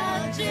 I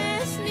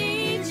just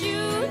need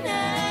you now.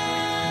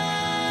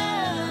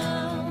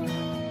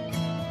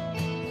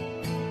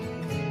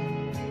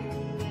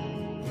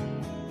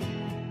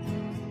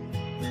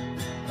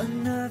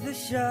 Another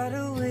shot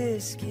of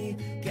whiskey,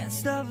 can't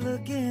stop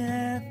looking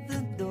at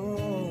the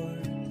door.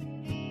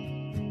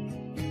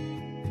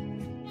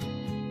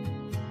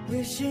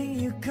 Wishing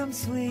you come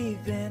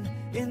sweeping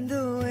in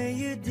the way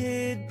you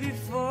did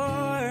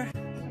before.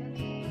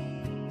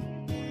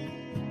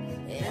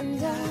 And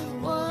I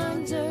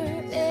wonder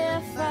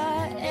if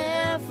I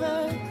ever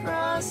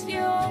cross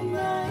your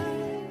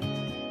mind.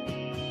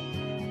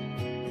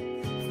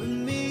 For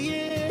me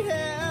it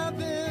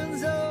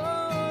happens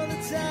all the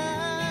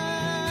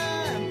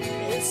time.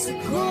 It's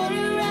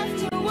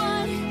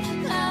 1:15,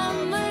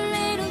 I'm a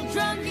little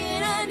drunk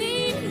and I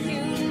need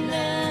you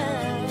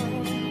now.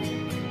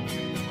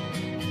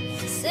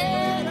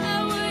 Said I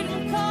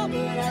wouldn't call,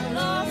 but I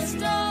lost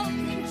all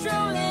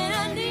control and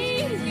I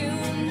need you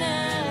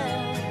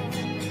now.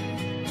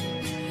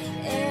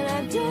 And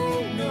I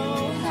don't know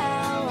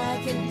how I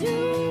can do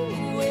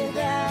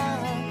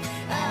without.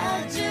 I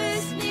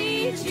just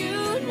need you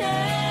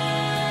now.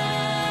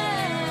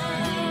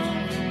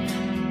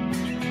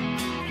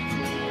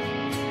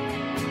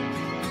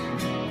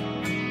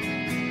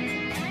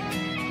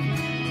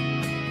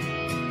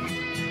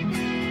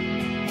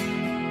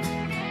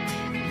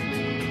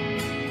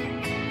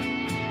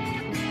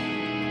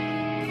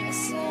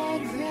 Guess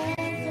I'd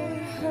rather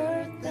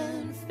hurt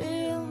than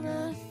feel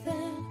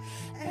nothing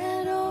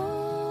at all.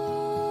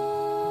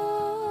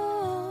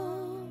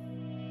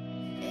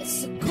 It's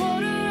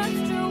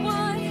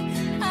 1:15,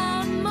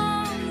 I'm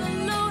all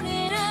alone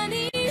and I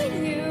need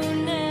you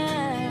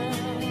now.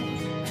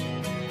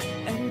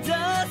 And I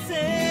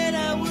said I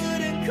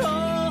wouldn't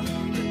call,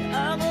 but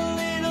I'm a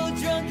little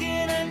drunk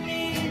and I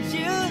need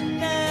you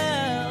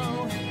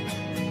now.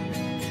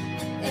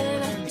 And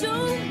I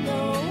don't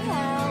know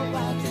how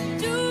I can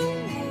do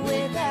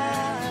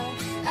without.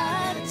 I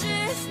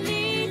just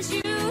need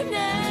you now.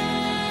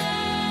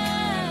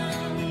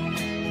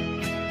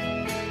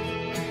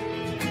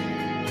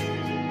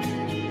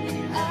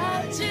 I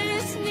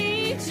just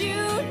need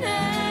you now.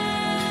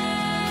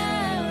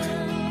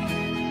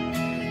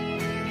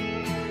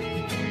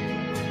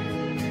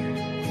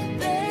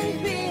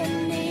 Baby, I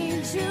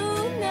need you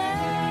now.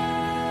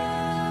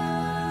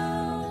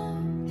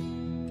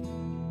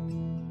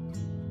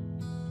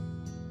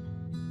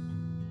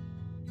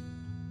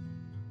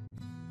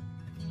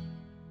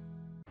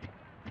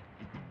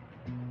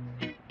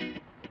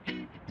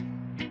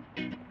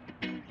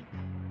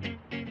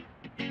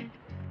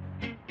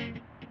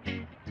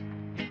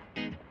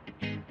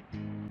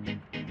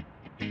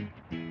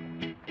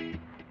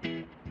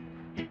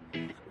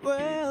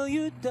 Well,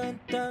 you done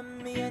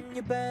me and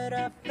you bet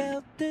I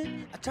felt it.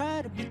 I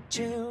tried to be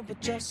chill,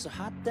 but you're so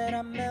hot that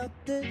I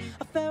melted.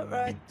 I fell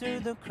right through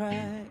the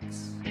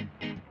cracks.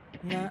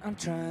 Now I'm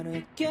trying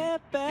to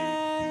get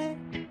back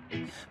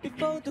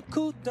before the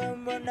cool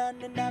down run out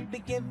and I'll be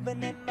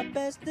giving it my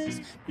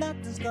bestest.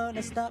 Nothing's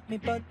gonna stop me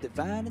but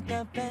divine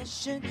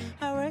intervention.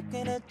 I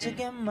reckon it's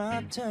again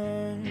my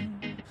turn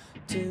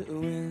to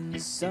win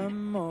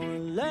some or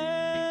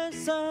learn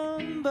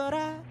some, but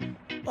I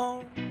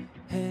won't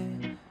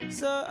hesitate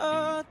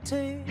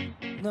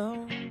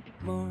no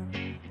more,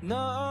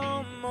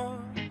 no more.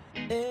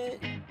 It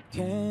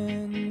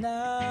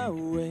cannot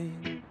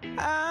wait.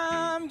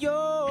 I'm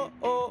yours.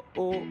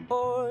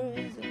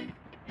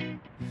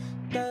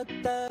 Da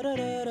da da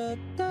da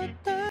da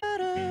da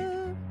da.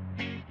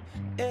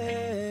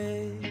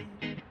 Hey.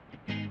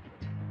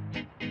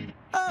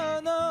 Oh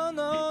no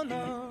no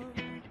no.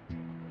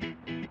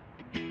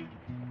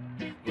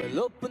 Well,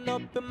 open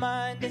up your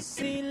mind and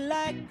see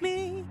like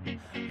me.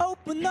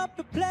 Open up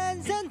your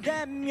plans and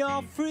damn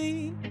you're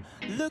free.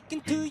 Look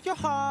into your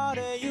heart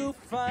and you'll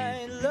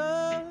find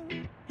love,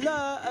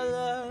 love,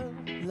 love,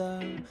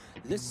 love.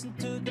 Listen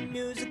to the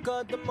music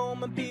of the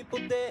moment, people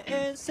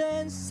dance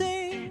and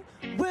sing.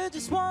 We're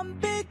just one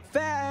big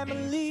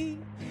family.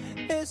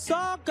 It's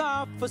our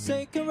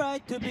God-forsaken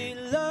right to be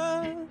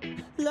loved,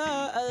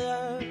 love,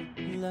 love,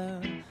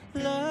 love,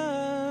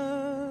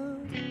 love.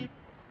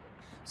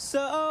 So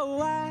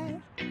I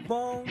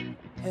won't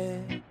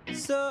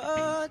hesitate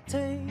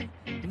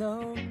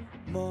no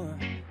more,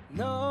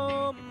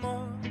 no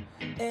more.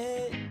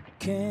 It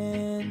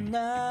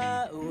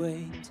cannot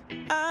wait.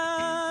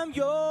 I'm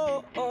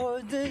yours,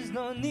 there's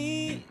no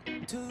need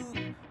to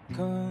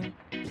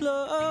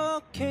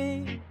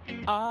complicate.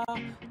 Our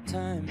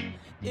time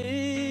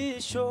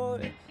is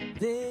short,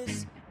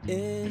 this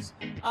is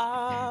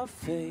our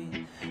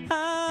fate.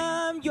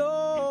 I'm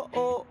yours.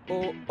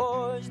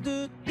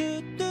 Do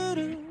do do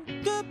do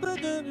do do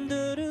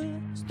do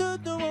do.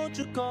 Stood, won't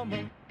you come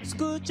on?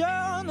 Scoot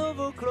on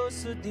over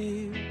closer,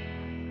 dear,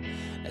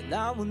 and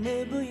I will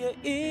nibble your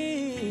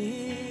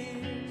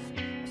ears.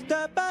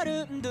 Stop by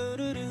do do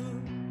do do.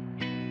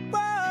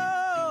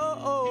 Whoa,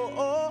 oh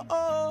oh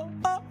oh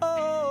oh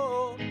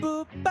oh.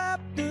 Boop bop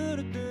do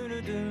do do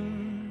do do.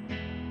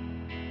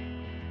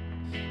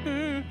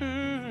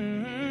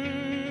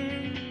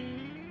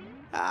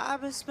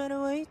 I've been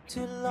spending way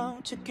too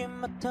long checking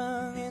my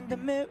tongue in the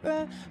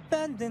mirror,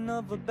 bending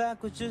over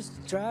backwards just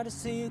to try to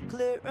see you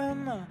clearer.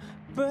 My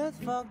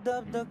breath fogged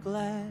up the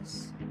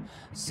glass,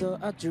 so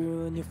I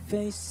drew in your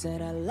face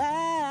and I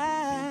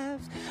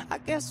laughed. I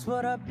guess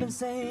what I've been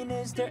saying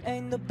is there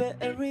ain't no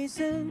better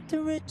reason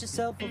to rid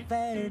yourself of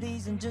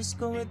vanities and just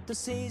go with the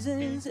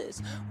seasons.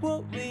 It's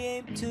what we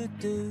aim to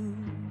do.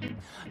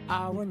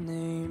 Our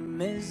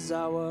name is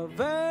our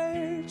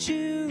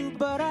virtue,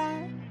 but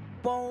I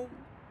won't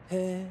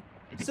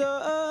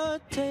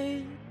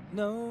hesitate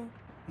no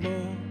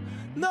more,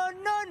 no,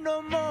 no,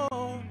 no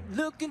more.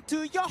 Look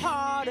into your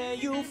heart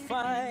and you'll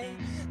find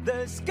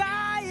the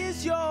sky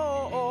is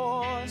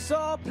yours.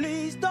 So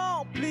please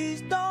don't,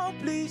 please don't,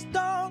 please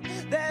don't.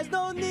 There's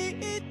no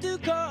need to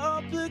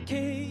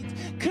complicate,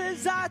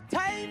 'cause our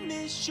time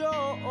is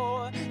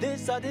short.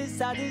 This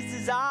is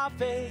our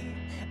fate.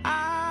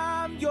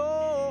 I'm yours.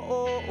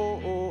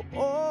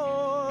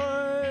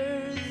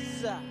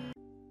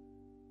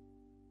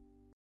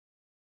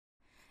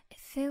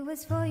 If it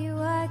was for you,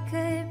 I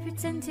could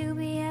pretend to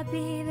be happy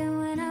even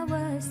when I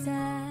was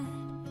sad.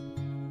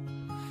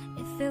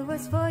 If it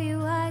was for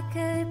you, I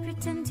could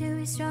pretend to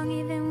be strong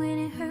even when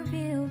it hurt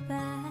real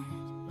bad.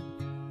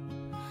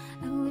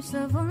 I wish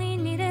love only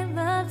needed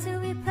love to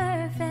be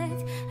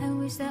perfect. I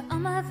wish that all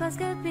my flaws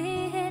could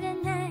be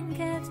hidden and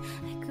kept.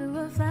 I grew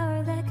a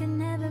flower that could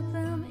never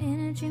bloom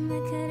in a dream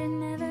that could have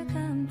never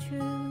come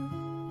true.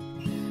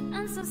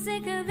 I'm so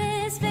sick of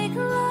this fake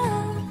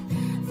love,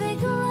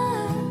 fake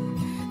love,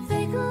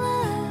 fake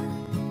love.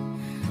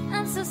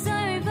 I'm so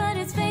sorry, but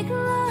it's fake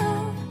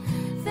love,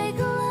 fake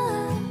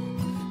love,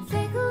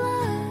 fake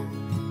love.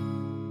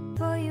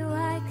 For you,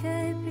 I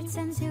could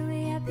pretend to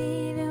be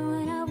happy even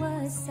when I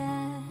was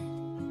sad.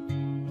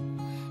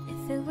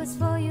 If it was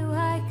for you,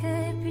 I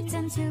could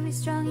pretend to be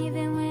strong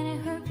even when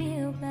it hurt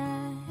real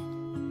bad.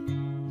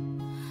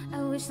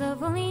 I wish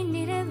love only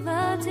needed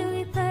love to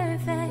be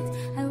perfect.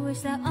 I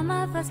wish that all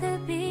my flaws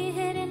could be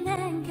hidden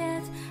and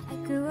kept. I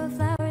grew a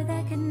flower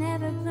that could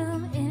never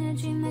bloom in a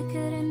dream that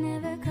could have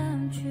never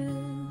come true.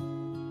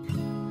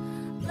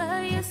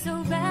 Love you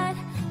so bad,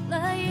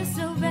 love you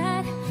so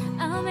bad.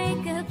 I'll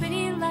make a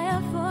pretty lie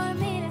up for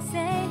me to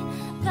say.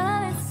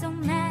 Love is so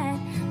mad,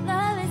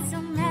 love is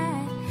so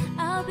mad.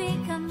 I'll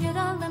become your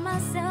doll, let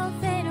myself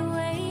fade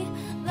away.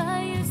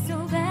 Love you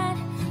so bad,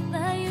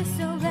 love you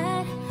so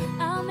bad.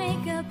 I'll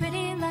make a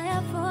pretty lie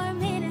up for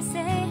me to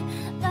say.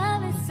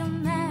 Love is so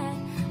mad,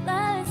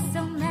 love is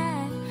so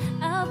mad.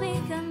 I'll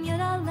become your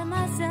doll, let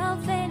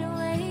myself fade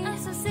away. I'm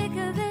so sick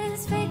of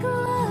this fake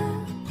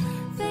love,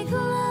 fake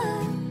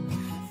love,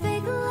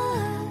 fake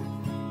love.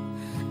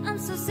 I'm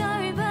so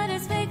sorry, but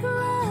it's fake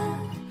love,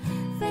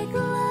 fake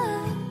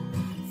love,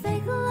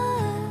 fake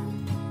love.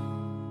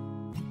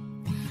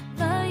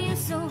 Love you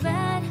so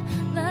bad,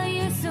 love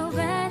you so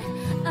bad.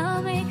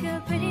 I'll make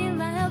a pretty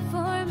lie up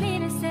for me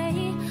to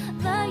say.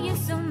 Love you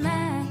so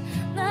mad,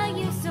 love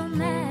you so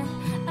mad.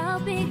 I'll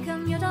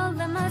become your doll,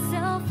 let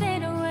myself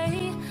fade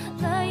away.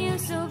 Love you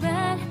so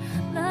bad,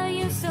 love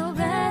you so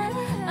bad.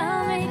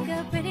 I'll make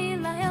a pretty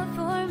lie up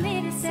for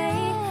me to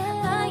say.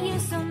 Love you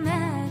so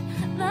mad,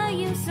 love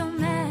you so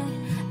mad.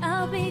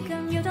 I'll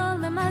become your doll,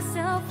 let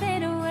myself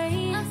fade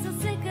away. I'm so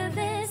sick of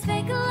this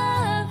fake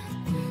love,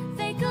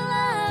 fake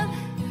love,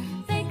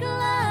 fake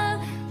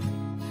love.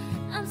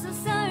 I'm so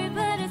sorry,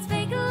 but it's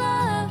fake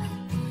love,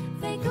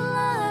 fake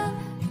love,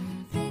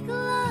 fake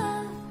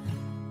love.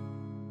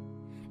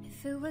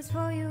 If it was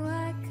for you,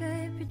 I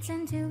could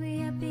pretend to be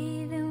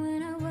happy even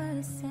when I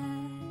was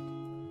sad.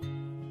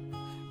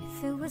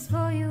 If it was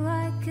for you,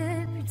 I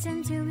could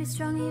pretend to be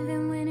strong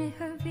even when it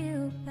hurt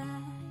real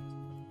bad.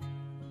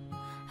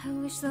 I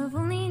wish love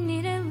only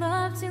needed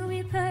love to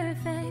be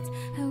perfect.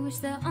 I wish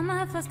that all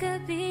my flaws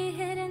could be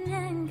hidden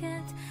and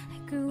kept. I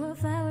grew a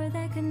flower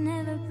that could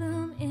never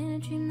bloom in a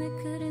dream that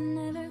could have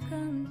never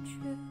come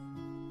true.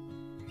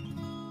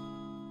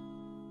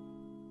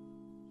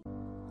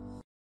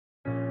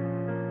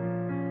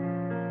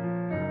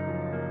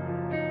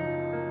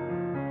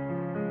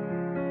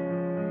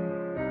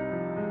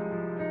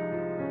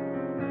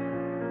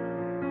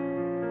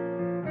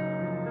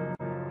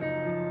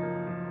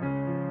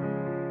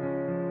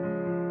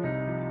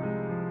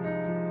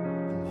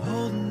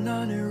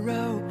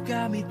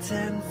 got me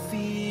 10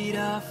 feet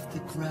off the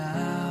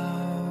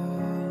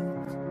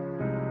ground.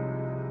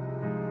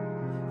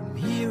 I'm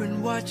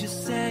hearing what you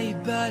say,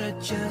 but I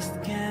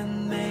just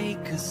can't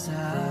make a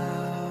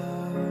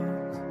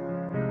sound.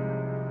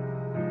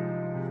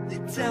 They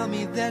tell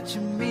me that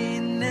you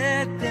mean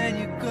it, then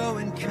you go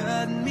and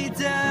cut me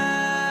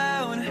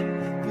down.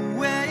 But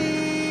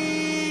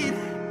wait,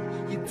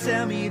 you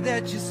tell me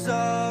that you're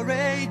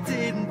sorry,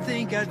 didn't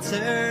think I'd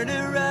turn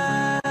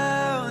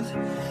around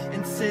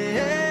and say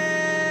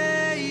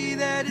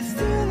that it's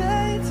too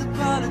late to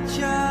apologize.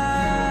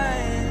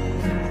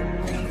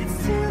 It's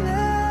too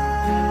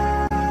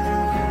late.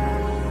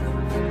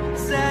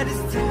 Said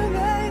it's too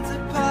late to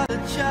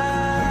apologize.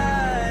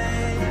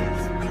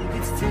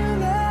 It's too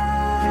late.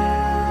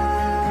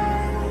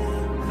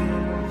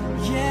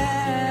 Yeah.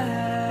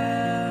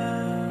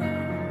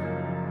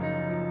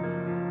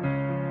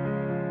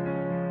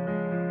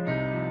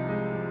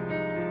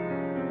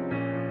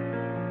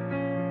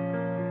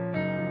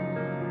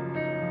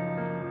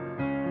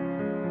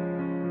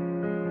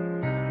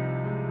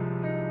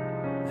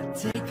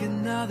 Take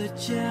another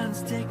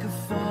chance, take a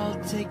fall,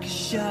 take a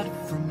shot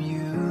from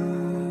you.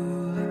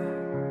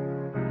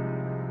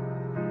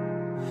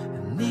 I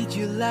need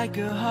you like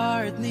a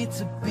heart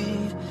needs a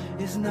beat,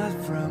 it's not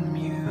from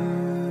you.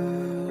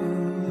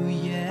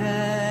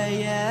 Yeah,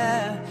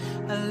 yeah,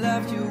 I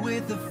loved you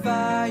with the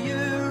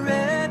fire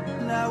red,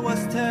 and I was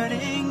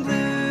turning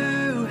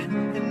blue.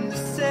 And I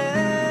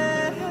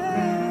said,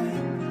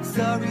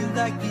 sorry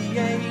like the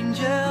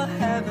angel,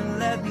 heaven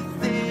let me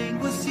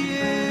think was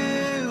you.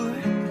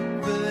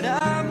 But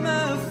I'm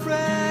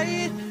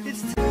afraid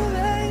it's too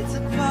late to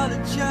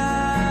apologize.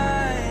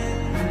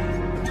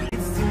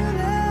 It's too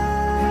late.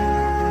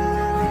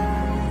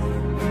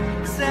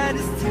 Said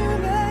it's too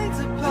late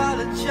to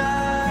apologize.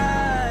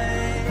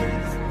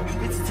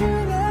 It's too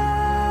late.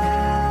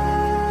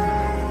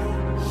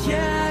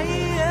 Yeah,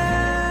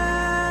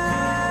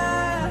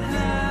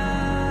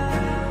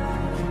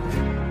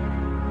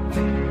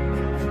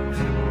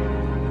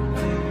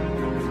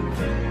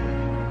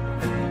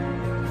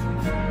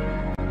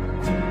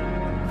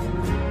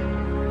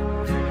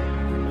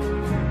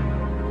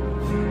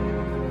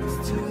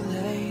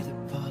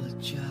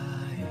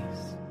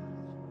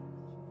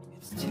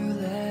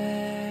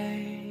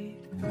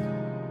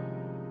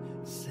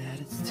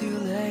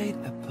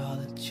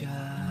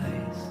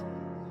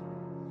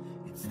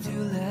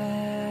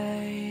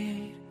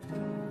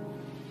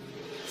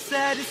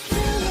 said it's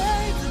too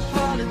late to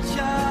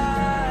apologize.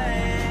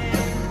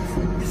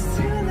 It's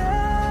too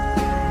late.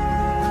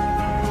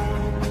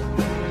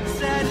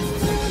 Said it's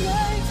too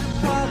late to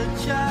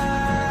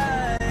apologize.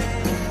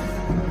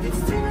 It's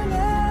too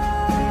late.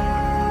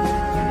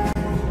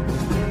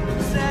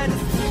 Said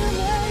it's too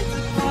late to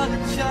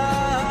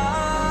apologize.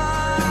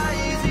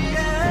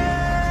 Yeah.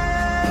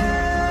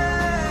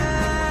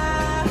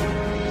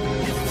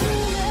 It's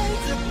too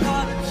late to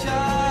apologize.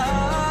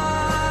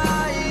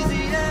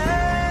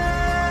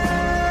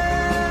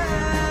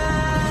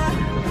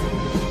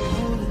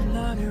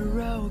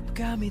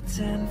 Got me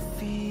 10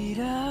 feet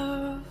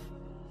off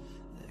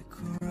the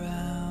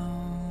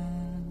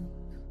ground.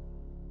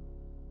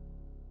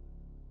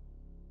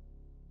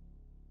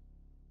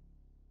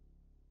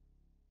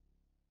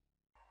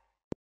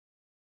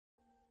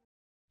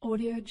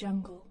 Audio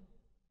Jungle.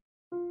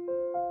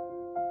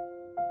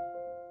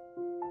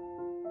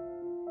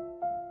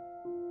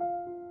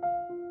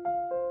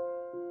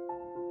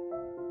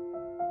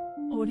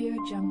 Audio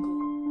Jungle.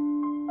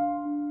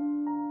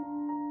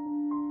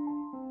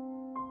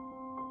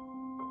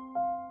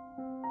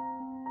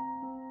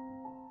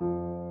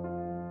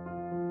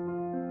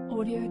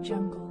 Audio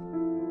Jungle.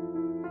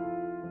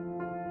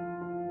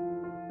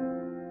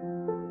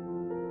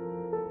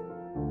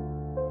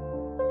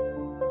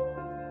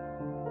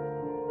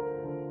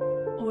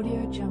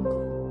 Audio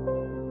Jungle.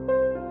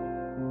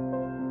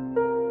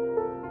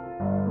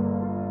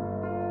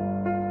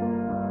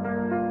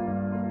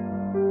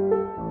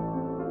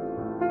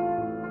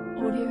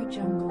 Audio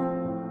Jungle.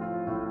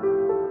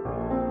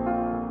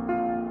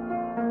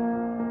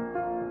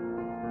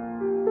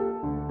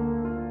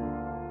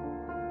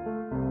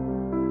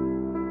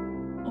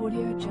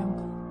 Audio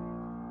Jungle.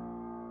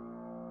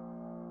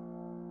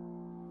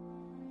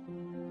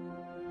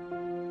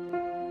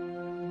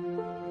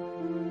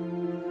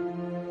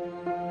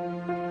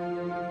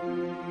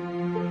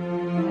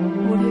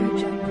 Audio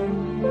Jungle. Audio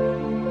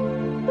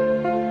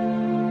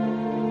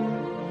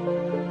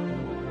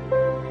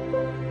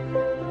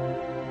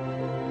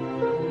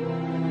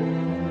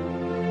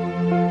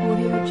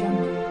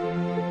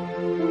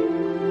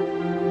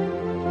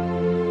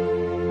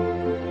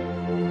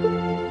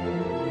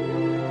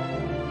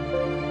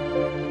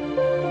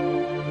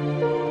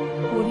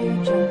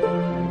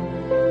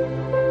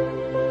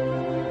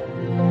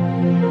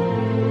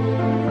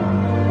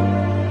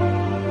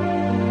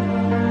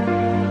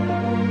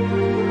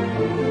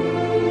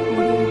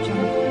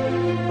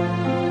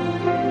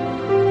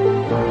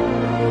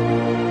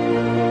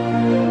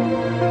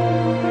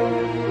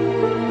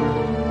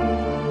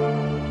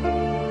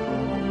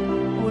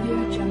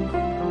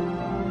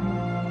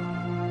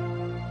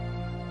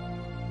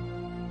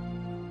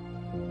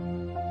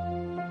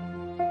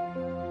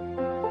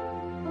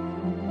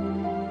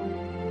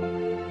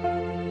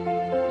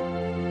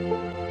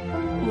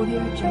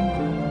Audio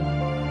Jungle.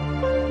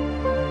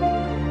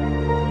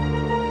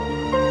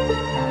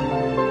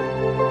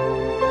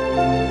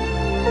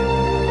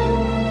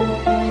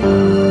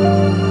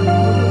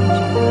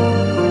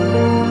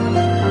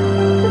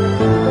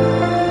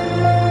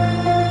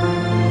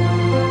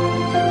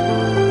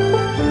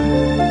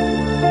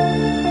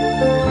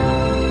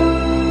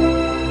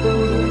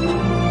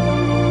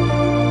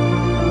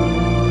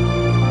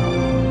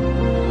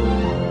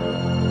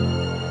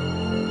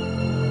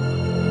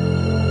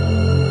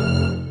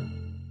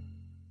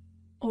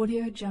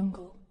 Audio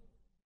Jungle.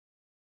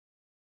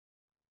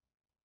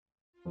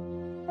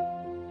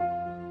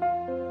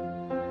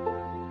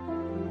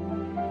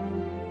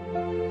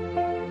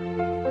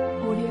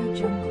 Audio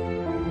Jungle.